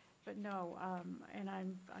process. But no, and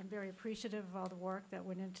I'm very appreciative of all the work that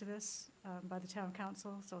went into this by the town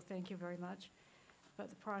council, so thank you very much. But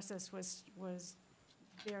the process was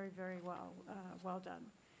very, very well done.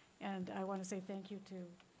 And I want to say thank you to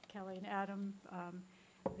Kelly and Adam.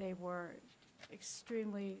 They were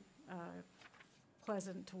extremely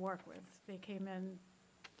pleasant to work with. They came in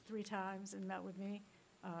 3 times and met with me,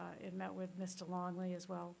 and met with Mr. Longley as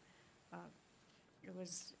well. It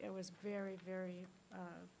was very, very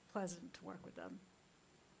pleasant to work with them.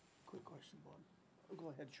 Quick question, Bob. Go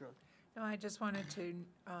ahead, Shirley. No, I just wanted to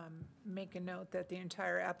make a note that the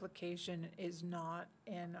entire application is not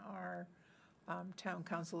in our town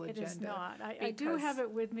council agenda. It is not. I do have it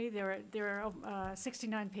with me. There are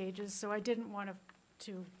 69 pages, so I didn't want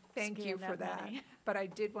to Thank you scan for that. many. But I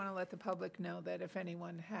did want to let the public know that if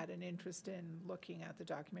anyone had an interest in looking at the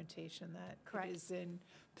documentation, that Correct. it is in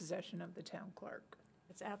possession of the town clerk.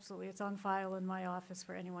 It's on file in my office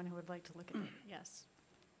for anyone who would like to look at it, yes.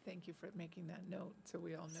 Thank you for making that note, so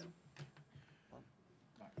we all know.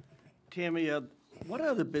 Tammy, what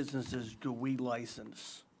other businesses do we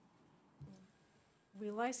license? We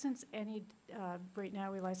license any, right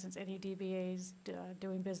now, we license any DBAs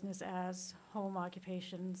doing business as home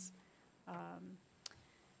occupations.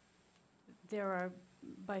 There are,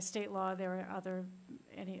 by state law, there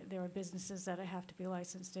are businesses that have to be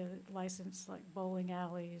licensed like bowling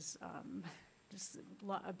alleys, just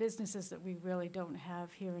businesses that we really don't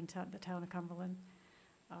have here in the town of Cumberland.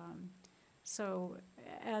 So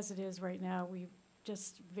as it is right now, we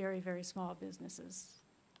just very, very small businesses.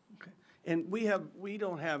 Okay. And we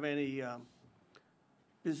don't have any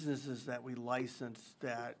businesses that we license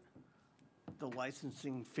that the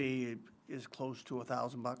licensing fee is close to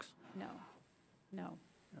 $1,000? No. No.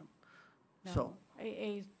 No. So-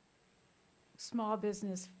 A small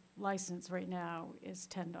business license right now is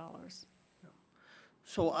 $10.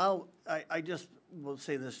 So I just will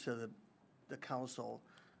say this to the council.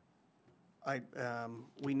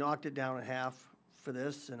 We knocked it down in half for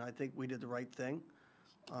this, and I think we did the right thing.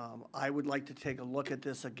 I would like to take a look at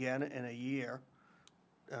this again in a year,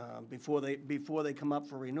 before they come up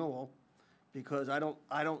for renewal, because I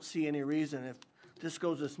don't see any reason, if this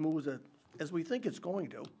goes as smooth as we think it's going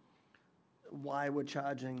to, why we're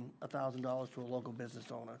charging $1,000 to a local business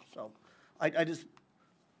owner. So I just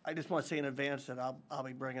want to say in advance that I'll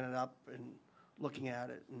be bringing it up and looking at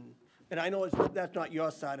it. And I know that's not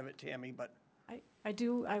your side of it, Tammy, but.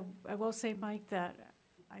 I will say, Mike, that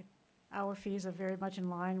our fees are very much in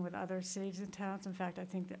line with other cities and towns. In fact, I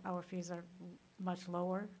think that our fees are much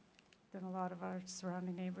lower than a lot of our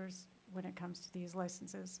surrounding neighbors when it comes to these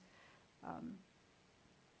licenses.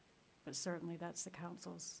 But certainly, that's the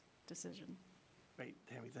council's decision. Great,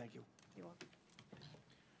 Tammy, thank you. You're welcome.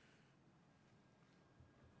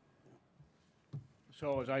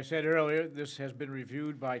 So as I said earlier, this has been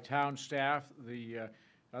reviewed by town staff. The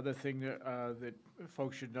other thing that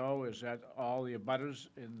folks should know is that all the abutters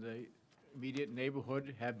in the immediate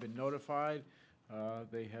neighborhood have been notified.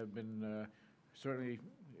 They have been, certainly,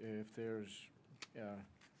 if there's,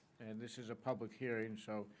 and this is a public hearing,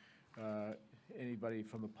 so anybody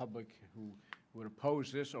from the public who would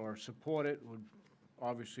oppose this or support it would,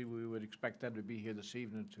 obviously, we would expect them to be here this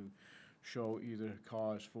evening to show either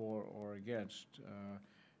cause for or against.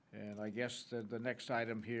 And I guess the next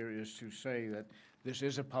item here is to say that this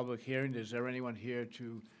is a public hearing. Is there anyone here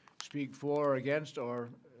to speak for or against,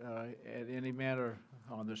 or in any manner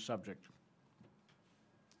on this subject?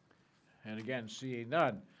 And again, seeing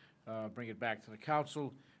none, bring it back to the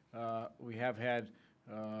council. We have had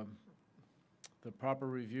the proper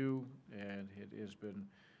review, and it has been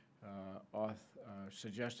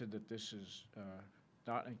suggested that this is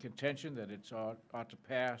not in contention, that it's ought to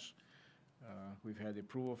pass. We've had the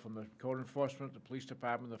approval from the code enforcement, the police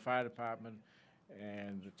department, the fire department,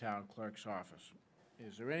 and the town clerk's office.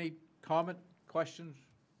 Is there any comment, questions,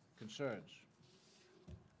 concerns?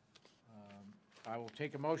 I will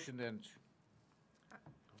take a motion then.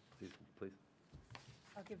 Please.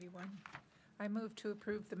 I'll give you one. I move to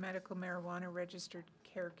approve the medical marijuana registered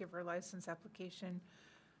caregiver license application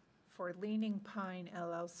for Leaning Pine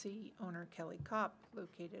LLC, owner Kelly Kopp,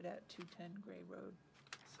 located at 210 Gray Road.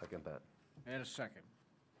 Second that. And a second.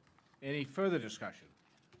 Any further discussion?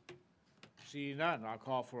 Seeing none, I'll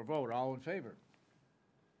call for a vote. All in favor?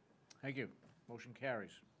 Thank you. Motion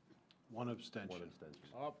carries. One abstention. One abstention.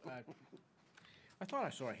 Oh, I thought I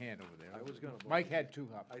saw a hand over there. I was gonna vote. Mike had two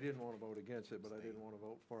up. I didn't want to vote against it, but I didn't want to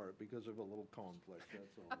vote for it because of a little conflict,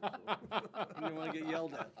 that's all. You don't want to get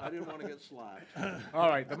yelled at. I didn't want to get slapped. All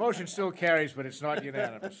right, the motion still carries, but it's not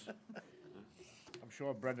unanimous. I'm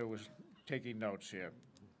sure Brenda was taking notes here.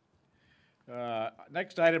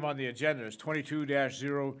 Next item on the agenda is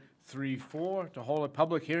 22-034, to hold a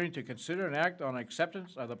public hearing to consider and act on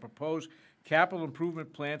acceptance of the proposed capital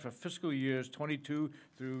improvement plan for fiscal years 22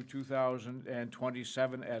 through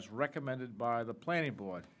 2027 as recommended by the planning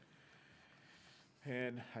board.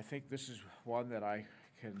 And I think this is one that I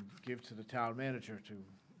can give to the town manager to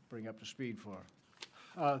bring up to speed for.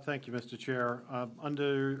 Thank you, Mr. Chair.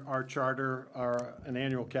 Under our charter, an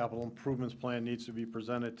annual capital improvements plan needs to be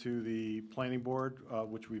presented to the planning board,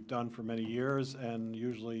 which we've done for many years, and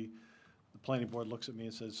usually the planning board looks at me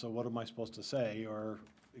and says, so what am I supposed to say or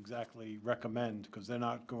exactly recommend? Because they're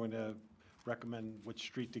not going to recommend which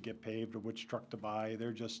street to get paved or which truck to buy.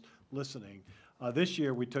 They're just listening. This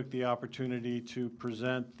year, we took the opportunity to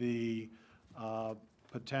present the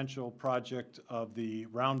potential project of the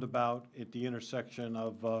roundabout at the intersection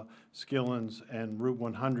of Skillens and Route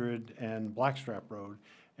 100 and Blackstrap Road.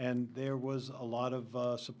 And there was a lot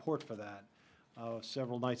of support for that.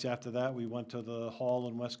 Several nights after that, we went to the hall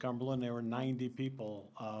in West Cumberland. There were 90 people,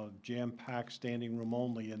 jam-packed, standing room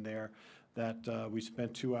only in there, that we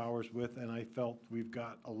spent 2 hours with, and I felt we've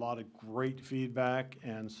got a lot of great feedback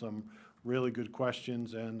and some really good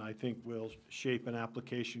questions, and I think we'll shape an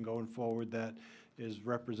application going forward that is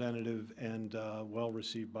representative and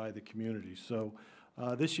well-received by the community. So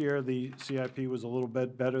this year, the CIP was a little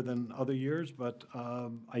bit better than other years, but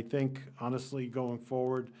I think, honestly, going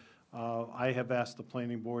forward, I have asked the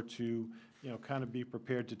planning board to, kind of be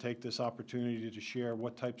prepared to take this opportunity to share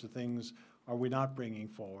what types of things are we not bringing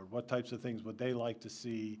forward, what types of things would they like to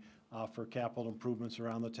see for capital improvements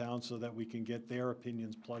around the town, so that we can get their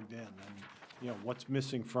opinions plugged in, and, what's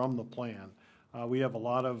missing from the plan. We have a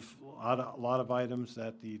lot of items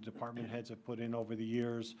that the department heads have put in over the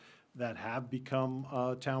years that have become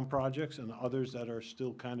town projects, and others that are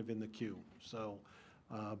still kind of in the queue. So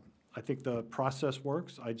I think the process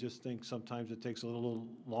works. I just think sometimes it takes a little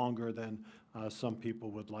longer than some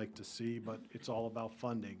people would like to see, but it's all about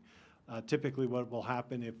funding. Typically, what will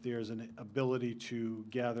happen if there's an ability to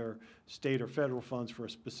gather state or federal funds for a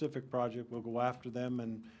specific project, we'll go after them,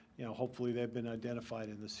 and hopefully they've been identified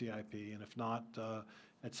in the CIP, and if not,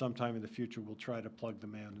 at some time in the future, we'll try to plug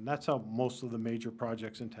them in. And that's how most of the major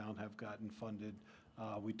projects in town have gotten funded.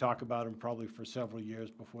 We talk about them probably for several years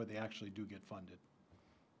before they actually do get funded.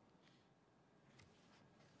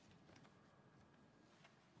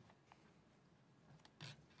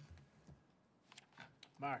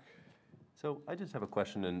 Mark? So I just have a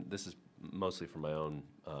question, and this is mostly for my own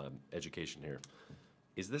education here.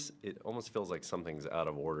 Is this, it almost feels like something's out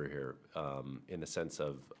of order here in the sense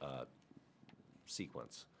of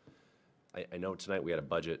sequence. I know tonight we had a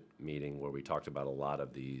budget meeting where we talked about a lot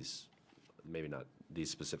of these, maybe not these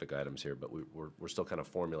specific items here, but we're still kind of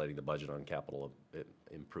formulating the budget on capital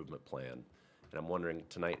improvement plan. And I'm wondering,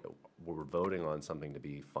 tonight, we're voting on something to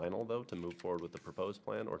be final, though, to move forward with the proposed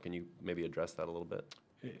plan, or can you maybe address that a little bit?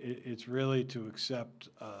 It's really to accept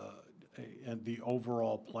the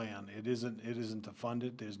overall plan. It isn't to fund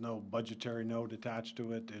it. There's no budgetary note attached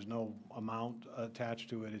to it. There's no amount attached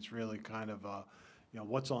to it. It's really kind of,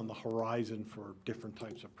 what's on the horizon for different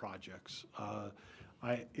types of projects.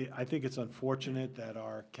 I think it's unfortunate that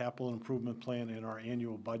our capital improvement plan in our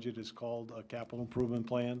annual budget is called a capital improvement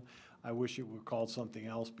plan. I wish it were called something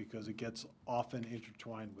else, because it gets often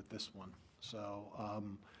intertwined with this one. So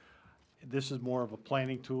this is more of a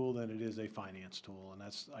planning tool than it is a finance tool, and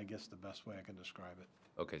that's, I guess, the best way I can describe it.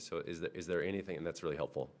 Okay, so is there anything, and that's really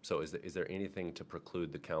helpful, so is there anything to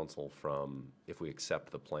preclude the council from, if we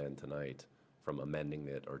accept the plan tonight, from amending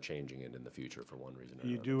it or changing it in the future for one reason or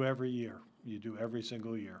You another? do every year. You do every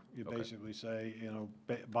single year. You Okay. basically say, you know,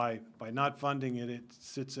 by not funding it, it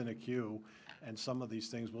sits in a queue, and some of these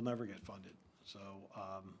things will never get funded. So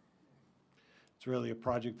it's really a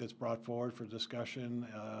project that's brought forward for discussion,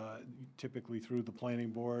 typically through the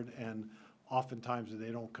planning board, and oftentimes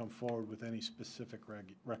they don't come forward with any specific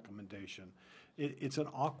recommendation. It's an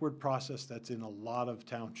awkward process that's in a lot of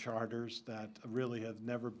town charters that really have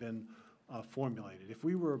never been formulated. If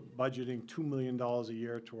we were budgeting $2 million a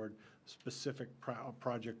year toward specific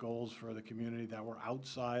project goals for the community that were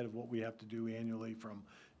outside of what we have to do annually from,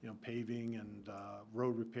 you know, paving and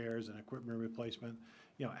road repairs and equipment replacement,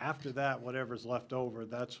 you know, after that, whatever's left over,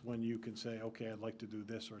 that's when you can say, okay, I'd like to do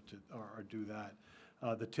this or do that.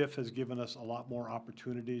 The TIF has given us a lot more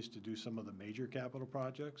opportunities to do some of the major capital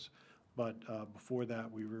projects, but before that,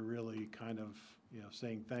 we were really kind of, you know,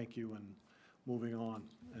 saying thank you and moving on.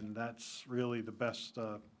 And that's really the best,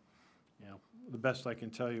 you know, the best I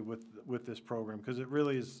can tell you with this program, because it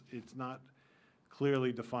really is, it's not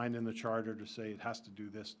clearly defined in the charter to say it has to do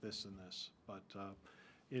this, this, and this. But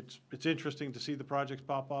it's interesting to see the projects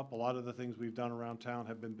pop up. A lot of the things we've done around town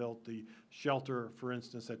have been built. The shelter, for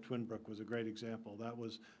instance, at Twin Brook was a great example. That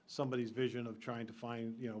was somebody's vision of trying to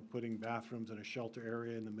find, you know, putting bathrooms in a shelter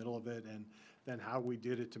area in the middle of it, and then how we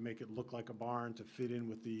did it to make it look like a barn to fit in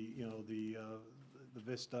with the, you know, the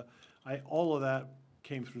vista. All of that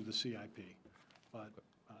came through the CIP. But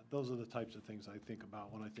those are the types of things I think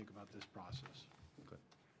about when I think about this process. Okay,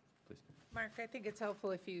 please. Mark, I think it's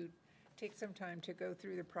helpful if you take some time to go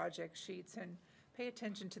through the project sheets and pay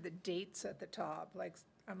attention to the dates at the top. Like,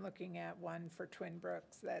 I'm looking at one for Twin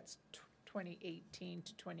Brooks, that's 2018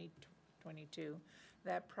 to 2022.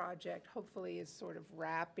 That project hopefully is sort of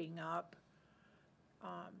wrapping up.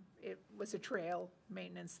 It was a trail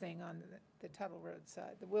maintenance thing on the Tuttle Road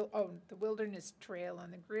side. The Wilderness Trail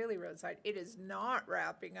on the Greeley Road side. It is not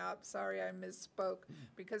wrapping up. Sorry, I misspoke,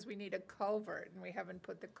 because we need a culvert, and we haven't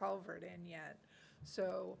put the culvert in yet.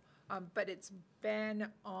 So, but it's been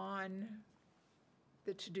on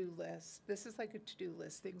the to-do list. This is like a to-do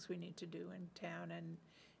list, things we need to do in town, and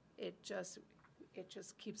it just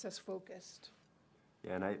keeps us focused.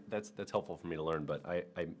 Yeah, and that's helpful for me to learn, but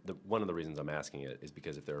one of the reasons I'm asking it is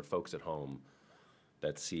because if there are folks at home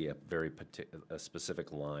that see a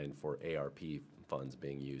specific line for ARP funds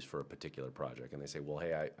being used for a particular project, and they say, well,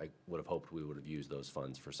 hey, I would have hoped we would have used those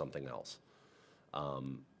funds for something else.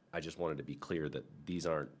 I just wanted to be clear that these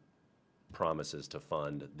aren't promises to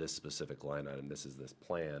fund this specific line item. This is this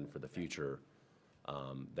plan for the future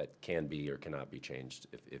that can be or cannot be changed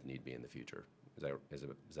if need be in the future. Is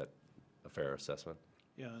that a fair assessment?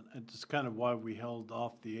 Yeah, and it's kind of why we held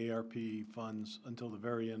off the ARP funds until the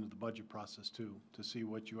very end of the budget process too, to see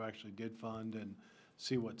what you actually did fund and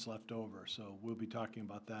see what's left over. So we'll be talking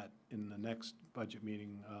about that in the next budget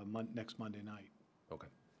meeting, next Monday night. Okay,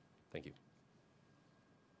 thank you.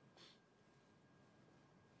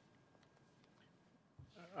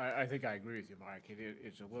 I think I agree with you, Mike.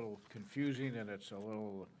 It's a little confusing, and it's a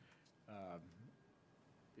little,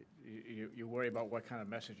 you worry about what kind of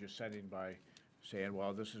message you're sending by saying,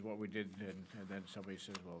 well, this is what we did, and then somebody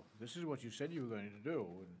says, well, this is what you said you were going to do,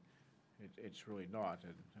 and it's really not.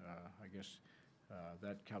 And I guess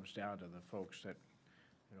that comes down to the folks that,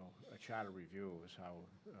 you know, a charter review is how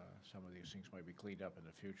some of these things might be cleaned up in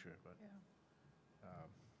the future, but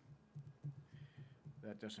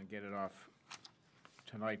that doesn't get it off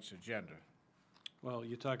tonight's agenda. Well,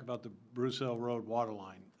 you talk about the Bruce Hill Road water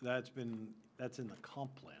line. That's in the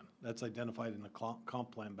comp plan. That's identified in the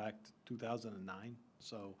comp plan back to 2009.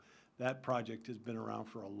 So that project has been around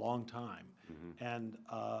for a long time, and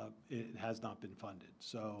it has not been funded.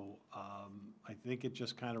 So I think it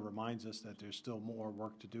just kind of reminds us that there's still more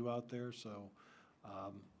work to do out there. So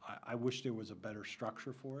I wish there was a better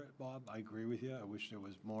structure for it, Bob. I agree with you. I wish there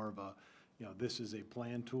was more of a, you know, this is a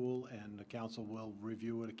plan tool, and the council will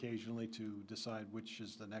review it occasionally to decide which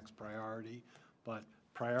is the next priority. But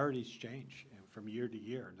priorities change from year to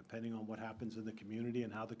year, depending on what happens in the community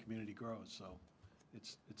and how the community grows. So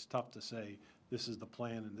it's tough to say, this is the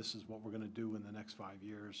plan and this is what we're gonna do in the next 5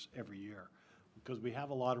 years, every year. Because we have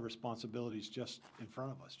a lot of responsibilities just in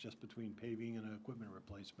front of us, just between paving and equipment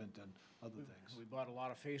replacement and other things. We bought a lot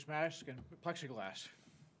of face masks and plexiglass.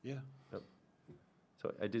 Yeah. Yep.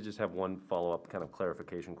 So I did just have one follow-up kind of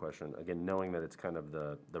clarification question. Again, knowing that it's kind of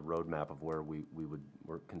the roadmap of where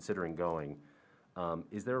we're considering going,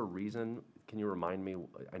 is there a reason, can you remind me,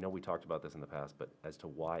 I know we talked about this in the past, but as to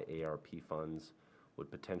why ARP funds would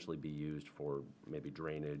potentially be used for maybe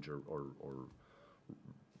drainage or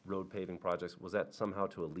road paving projects? Was that somehow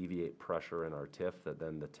to alleviate pressure in our TIF, that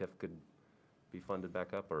then the TIF could be funded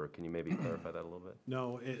back up, or can you maybe clarify that a little bit?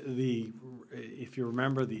 No, if you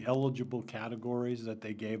remember the eligible categories that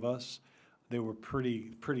they gave us, they were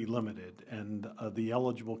pretty limited. And the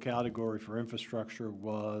eligible category for infrastructure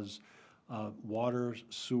was water,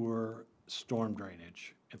 sewer, storm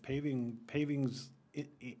drainage. And paving's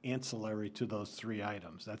ancillary to those three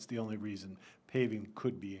items. That's the only reason paving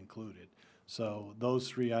could be included. So those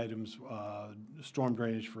three items, storm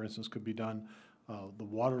drainage, for instance, could be done. The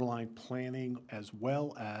water line planning as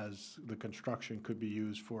well as the construction could be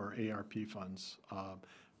used for ARP funds.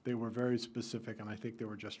 They were very specific, and I think they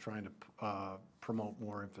were just trying to promote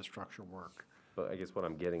more infrastructure work. But I guess what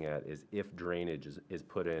I'm getting at is if drainage is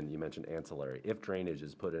put in, you mentioned ancillary, if drainage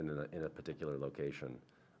is put in a particular location,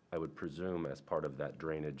 I would presume as part of that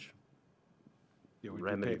drainage It would be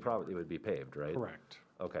remedy, paved. probably, it would be paved, right? Correct,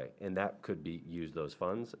 Okay, and that could be, use those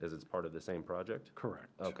funds as it's part of the same project? correct.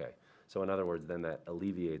 Okay, so in other words, then that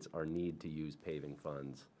alleviates our need to use paving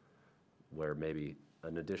funds where maybe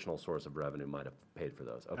an additional source of revenue might have paid for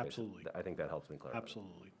those. Okay, so Absolutely. I think that helps me clarify.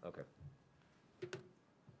 Absolutely. Okay.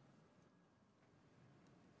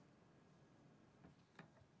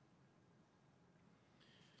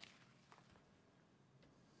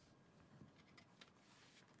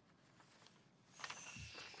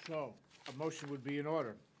 So, a motion would be in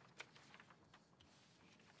order.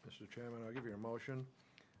 Mr. Chairman, I'll give you a motion.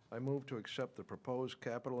 I move to accept the proposed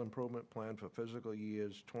capital improvement plan for fiscal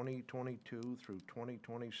years 2022 through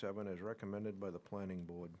 2027 as recommended by the planning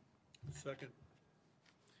board. Second.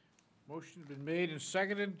 Motion's been made and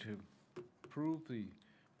seconded to approve the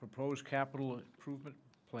proposed capital improvement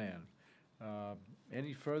plan.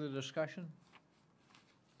 Any further discussion?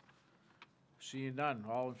 Seeing none,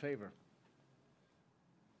 all in favor?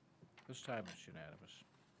 This time it's unanimous.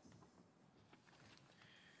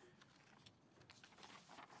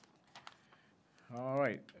 All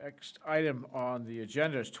right, next item on the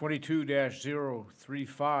agenda is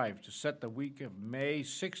 22-035 to set the week of May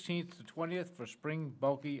 16th to 20th for spring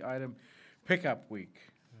bulky item pickup week.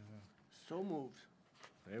 So moved.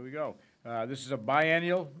 There we go. This is a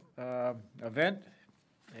biennial event,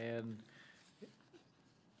 and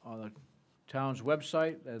on the town's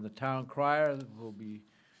website and the town crier, there will be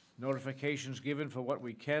notifications given for what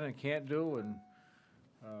we can and can't do, and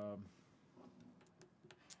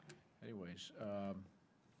anyways,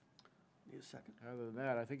 Need a second? other than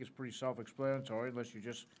that, I think it's pretty self-explanatory, unless you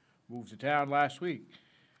just moved to town last week.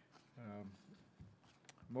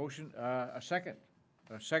 Motion, a second.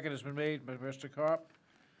 A second has been made by Mr. Carp.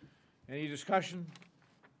 Any discussion?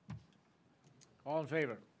 All in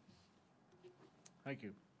favor? Thank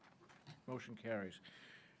you. Motion carries.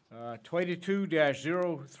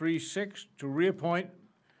 22-036 to reappoint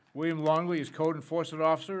William Longley as Code Enforcement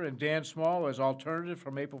Officer and Dan Small as alternative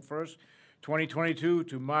from April 1st, 2022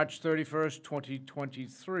 to March 31st,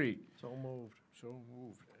 2023. So moved. So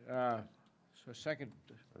moved. So second,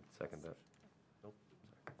 I'd second that.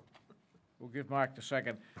 we'll give Mark the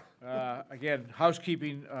second. Again,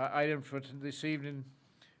 housekeeping item for this evening,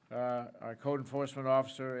 our Code Enforcement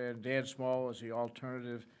Officer and Dan Small as the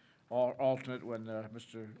alternative, or alternate when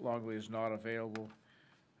Mr. Longley is not available.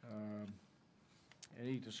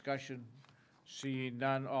 Any discussion? Seeing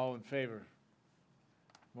none, all in favor?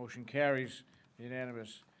 Motion carries,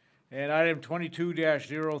 unanimous. And item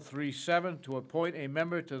 22-037, to appoint a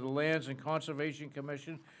member to the Lands and Conservation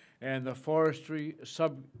Commission and the Forestry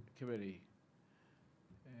Subcommittee.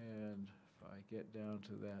 And if I get down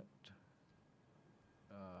to that,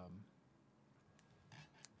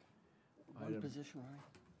 One item, position, right?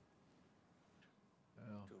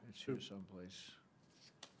 well, it's here someplace.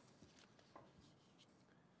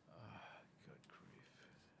 Good grief.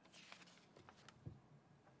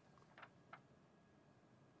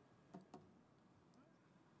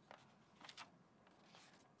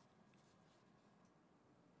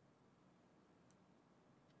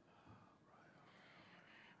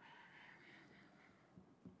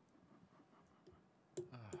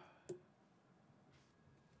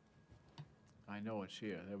 I know it's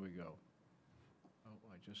here, there we go. Oh,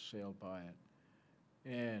 I just sailed by it.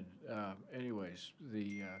 And anyways,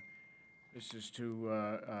 this is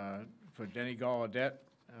for Denny Gallaudet,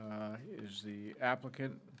 is the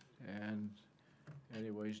applicant. And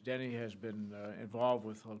anyways, Denny has been involved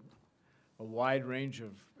with a wide range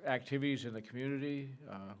of activities in the community,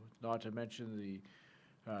 not to mention the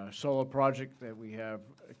solar project that we have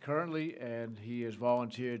currently, and he has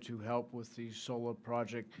volunteered to help with the solar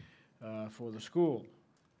project for the school.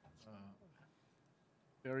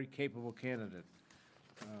 Very capable candidate.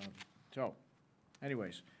 So,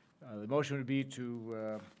 anyways, the motion would be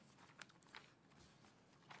to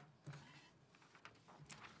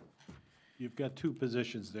You've got two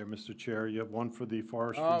positions there, Mr. Chair. You have one for the Oh,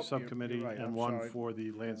 forestry you're subcommittee right. and I'm one sorry. for the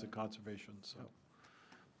lands and conservation, so.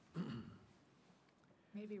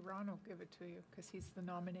 Maybe Ron will give it to you, because he's the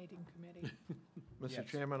nominating committee. Mr. Yes.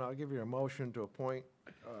 Chairman, I'll give you a motion to appoint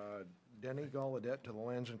Denny Gallaudet to the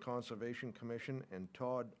Lands and Conservation Commission and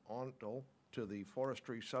Todd Ontel to the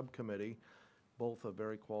Forestry Subcommittee. Both are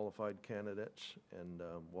very qualified candidates, and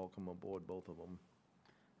welcome aboard, both of them.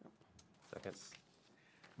 Second.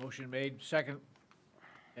 Motion made, second.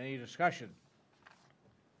 Any discussion?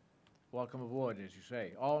 Welcome aboard, as you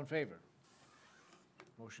say. All in favor?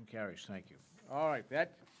 Motion carries, thank you. All right,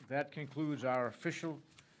 that concludes our official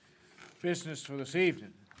business for this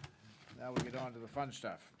evening. Now we get on to the fun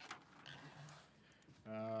stuff.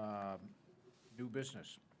 New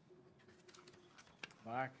business.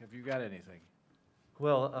 Mark, have you got anything?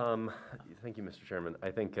 Well, thank you, Mr. Chairman. I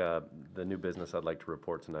think the new business I'd like to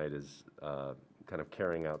report tonight is kind of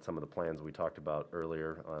carrying out some of the plans we talked about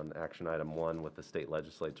earlier on action item 1 with the state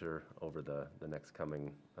legislature over the next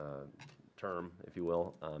coming term, if you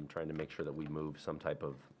will, trying to make sure that we move some type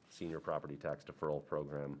of senior property tax deferral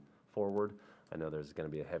program forward. I know there's going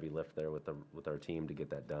to be a heavy lift there with our team to get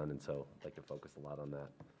that done, and so I'd like to focus a lot on that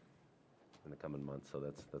in the coming months. So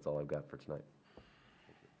that's all I've got for tonight.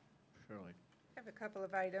 Shirley. I have a couple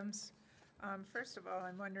of items. First of all,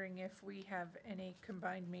 I'm wondering if we have any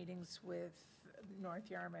combined meetings with North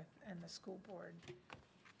Yarmouth and the school board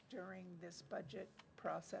during this budget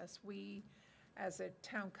process. We, as a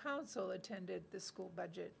town council, attended the school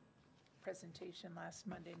budget presentation last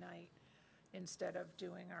Monday night instead of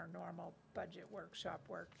doing our normal budget workshop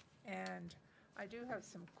work. And I do have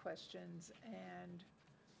some questions and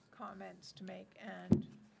comments to make, and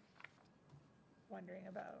wondering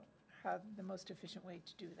about how the most efficient way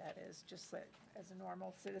to do that is, just as a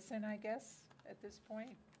normal citizen, I guess, at this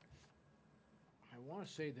point. I want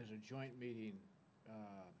to say there's a joint meeting, Yes,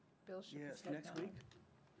 Bill shook his head next no. week.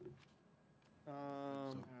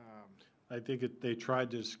 I think they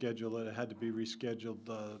tried to schedule it, it had to be rescheduled.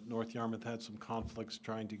 North Yarmouth had some conflicts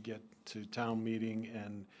trying to get to town meeting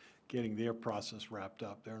and getting their process wrapped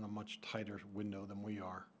up. They're in a much tighter window than we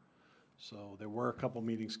are. So there were a couple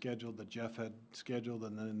meetings scheduled that Jeff had scheduled,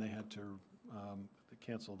 and then they had to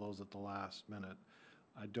cancel those at the last minute.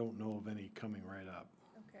 I don't know of any coming right up.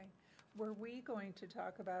 Okay. Were we going to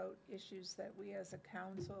talk about issues that we as a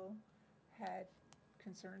council had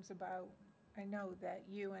concerns about? I know that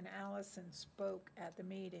you and Allison spoke at the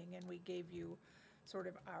meeting, and we gave you sort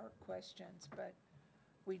of our questions, but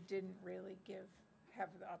we didn't really have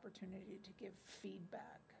the opportunity to give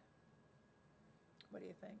feedback. What do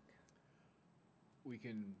you think? we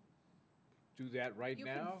can do that right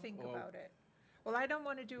now? You can think or- about it. Well, I don't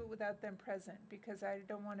want to do it without them present, because I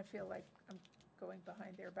don't want to feel like I'm going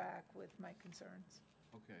behind their back with my concerns,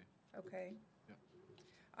 Okay, okay?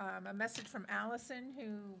 Yep. A message from Allison,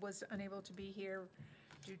 who was unable to be here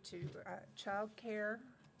due to childcare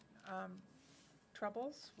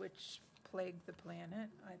troubles, which plague the planet,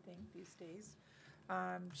 I think, these days.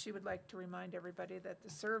 She would like to remind everybody that the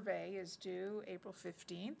survey is due April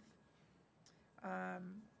 15th.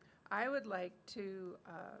 I would like to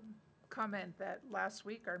comment that last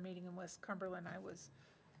week, our meeting in West Cumberland, I was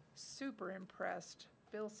super impressed.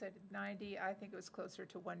 Bill said 90, I think it was closer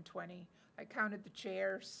to 120. I counted the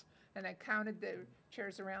chairs, and I counted the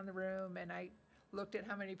chairs around the room, and I looked at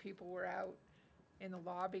how many people were out in the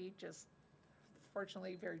lobby, just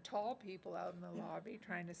fortunately very tall people out in the lobby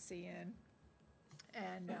trying to see in.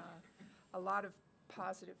 And a lot of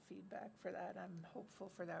positive feedback for that. I'm hopeful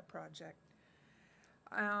for that project.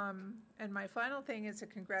 And my final thing is a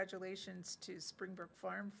congratulations to Springbrook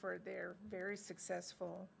Farm for their very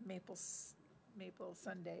successful Maple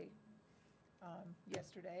Sunday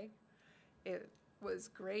yesterday. It was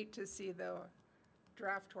great to see the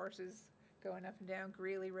draft horses going up and down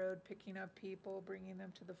Greeley Road, picking up people, bringing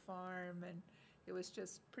them to the farm, and it was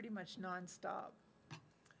just pretty much nonstop.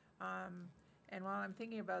 And while I'm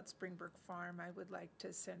thinking about Springbrook Farm, I would like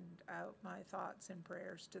to send out my thoughts and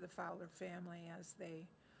prayers to the Fowler family as they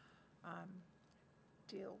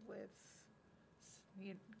deal with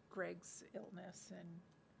Greg's illness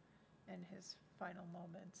and his final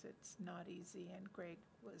moments. It's not easy, and Greg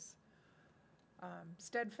was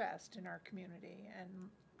steadfast in our community, and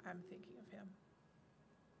I'm thinking of him.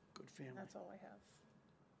 Good family. That's all I have.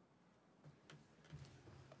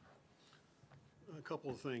 A couple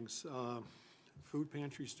of things. Food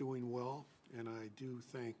pantry's doing well, and I do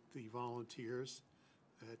thank the volunteers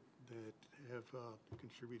that have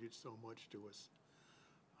contributed so much to us.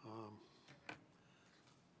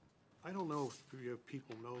 I don't know if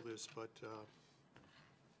people know this, but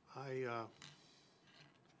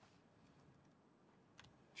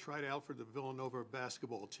tried out for the Villanova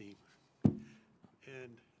basketball team.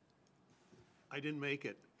 And I didn't make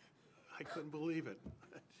it. I couldn't believe it.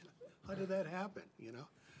 How did that happen, you know?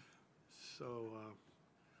 So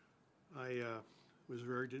I was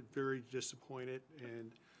very disappointed,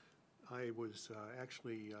 and I was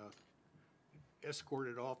actually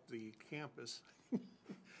escorted off the campus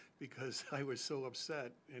because I was so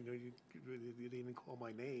upset, and you didn't call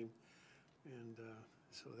my name, and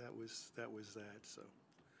so that was that. So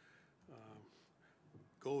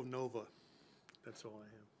go Nova. That's all I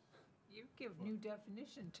have. You give new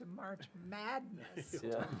definition to March Madness.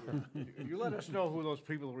 Yeah. You let us know who those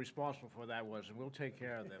people responsible for that was, and we'll take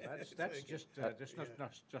care of them. That's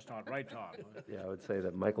just not right, Tom. Yeah, I would say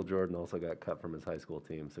that Michael Jordan also got cut from his high school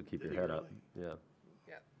team, so keep your Did he head up. really?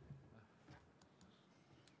 Yeah.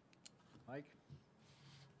 Mike?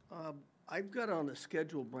 I've got on the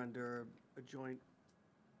schedule, Brenda, a joint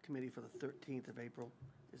committee for the 13th of April.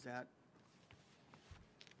 Is that?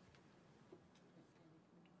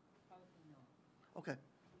 Okay,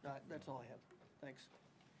 that's all I have. Thanks.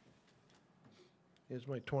 Here's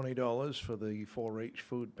my $20 for the 4-H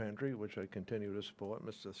food pantry, which I continue to support.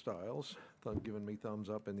 Mr. Stiles, giving me thumbs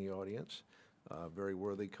up in the audience. Very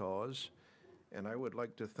worthy cause. And I would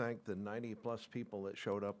like to thank the 90-plus people that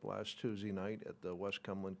showed up last Tuesday night at the West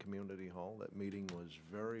Cumberland Community Hall. That meeting was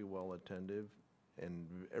very well attended,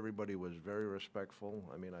 and everybody was very respectful.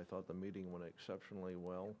 I mean, I thought the meeting went exceptionally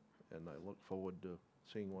well, and I look forward to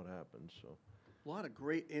seeing what happens, so. A lot of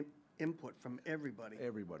great input from everybody.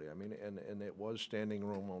 Everybody, I mean, and it was standing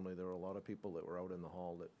room only. There were a lot of people that were out in the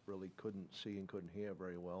hall that really couldn't see and couldn't hear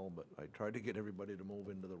very well, but I tried to get everybody to move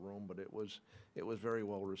into the room, but it was very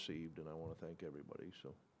well received, and I want to thank everybody,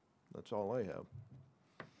 so that's all I have.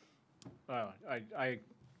 I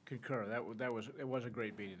concur. It was a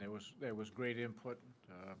great meeting. There was great input,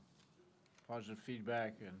 positive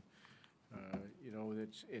feedback, and, you know,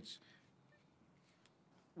 it's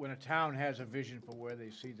when a town has a vision for where they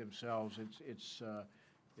see themselves, it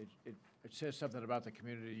says something about the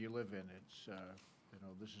community you live in. It's, you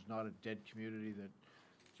know, this is not a dead community that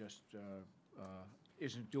just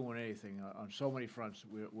isn't doing anything. On so many fronts,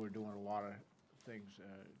 we're doing a lot of things,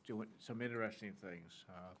 doing some interesting things.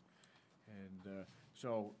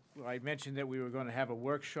 So I mentioned that we were going to have a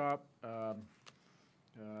workshop.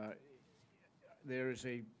 There is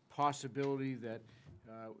a possibility that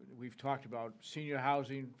we've talked about senior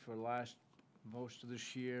housing for most of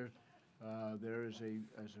this year. There is a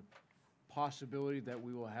possibility that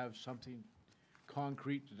we will have something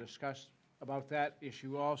concrete to discuss about that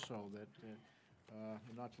issue also, that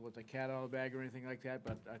not to let the cat out of the bag or anything like that,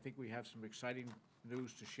 but I think we have some exciting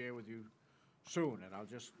news to share with you soon, and I'll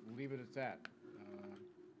just leave it at that.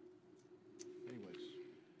 Anyways,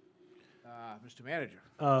 Mr. Manager.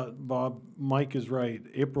 Bob, Mike is right.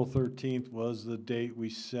 April 13th was the date we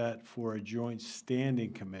set for a joint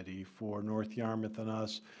standing committee for North Yarmouth and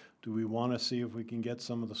us. Do we want to see if we can get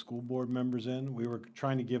some of the school board members in? We were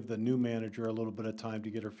trying to give the new manager a little bit of time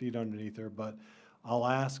to get her feet underneath her, but I'll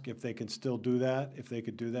ask if they can still do that. If they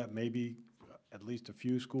could do that, maybe at least a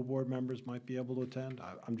few school board members might be able to attend.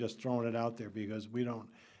 I'm just throwing it out there because we don't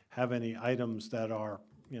have any items that are,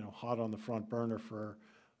 you know, hot on the front burner for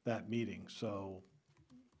that meeting. So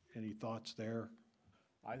any thoughts there?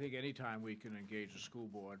 I think anytime we can engage the school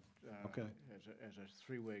board Okay. as a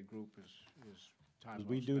three-way group is time well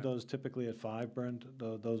We do spent. those typically at 5, Brent,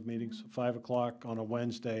 those meetings, 5 o'clock on a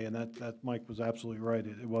Wednesday, and that Mike was absolutely right,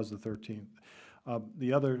 it was the 13th.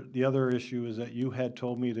 The other issue is that you had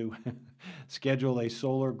told me to schedule a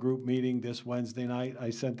solar group meeting this Wednesday night.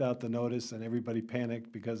 I sent out the notice and everybody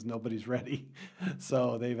panicked because nobody's ready.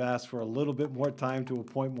 So they've asked for a little bit more time to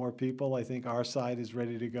appoint more people. I think our side is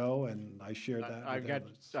ready to go, and I shared that with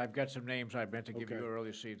them. I've got some names I meant to give you Okay.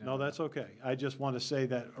 earlier this evening. No, that's okay. I just want to say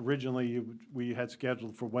that originally we had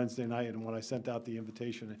scheduled for Wednesday night, and when I sent out the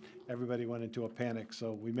invitation, everybody went into a panic,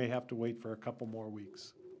 so we may have to wait for a couple more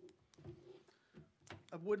weeks.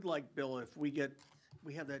 I would like, Bill, if we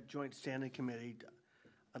have that joint standing committee,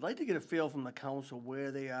 I'd like to get a feel from the council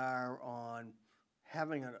where they are on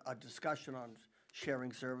having a discussion on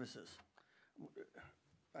sharing services.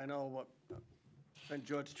 I know what, and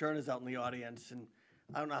George Turner's out in the audience, and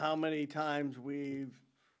I don't know how many times we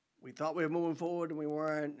thought we were moving forward and we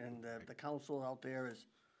weren't, and the council out there is,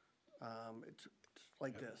 it's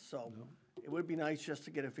like this. So it would be nice just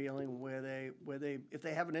to get a feeling where they, if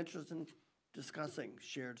they have an interest in discussing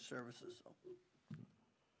shared services, so.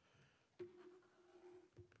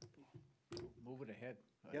 Move it ahead.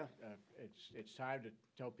 Yeah. It's time to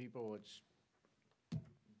tell people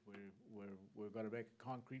we're gonna make a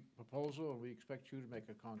concrete proposal, and we expect you to make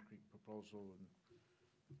a concrete proposal, and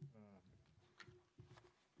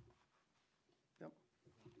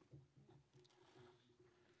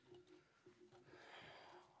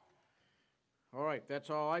All right, that's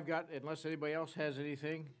all I've got, unless anybody else has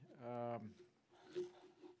anything. So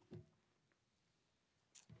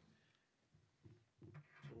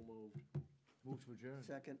moved. Move to adjourn.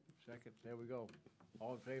 Second. Second, there we go.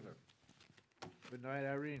 All in favor? Good night,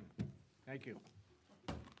 Irene. Thank you.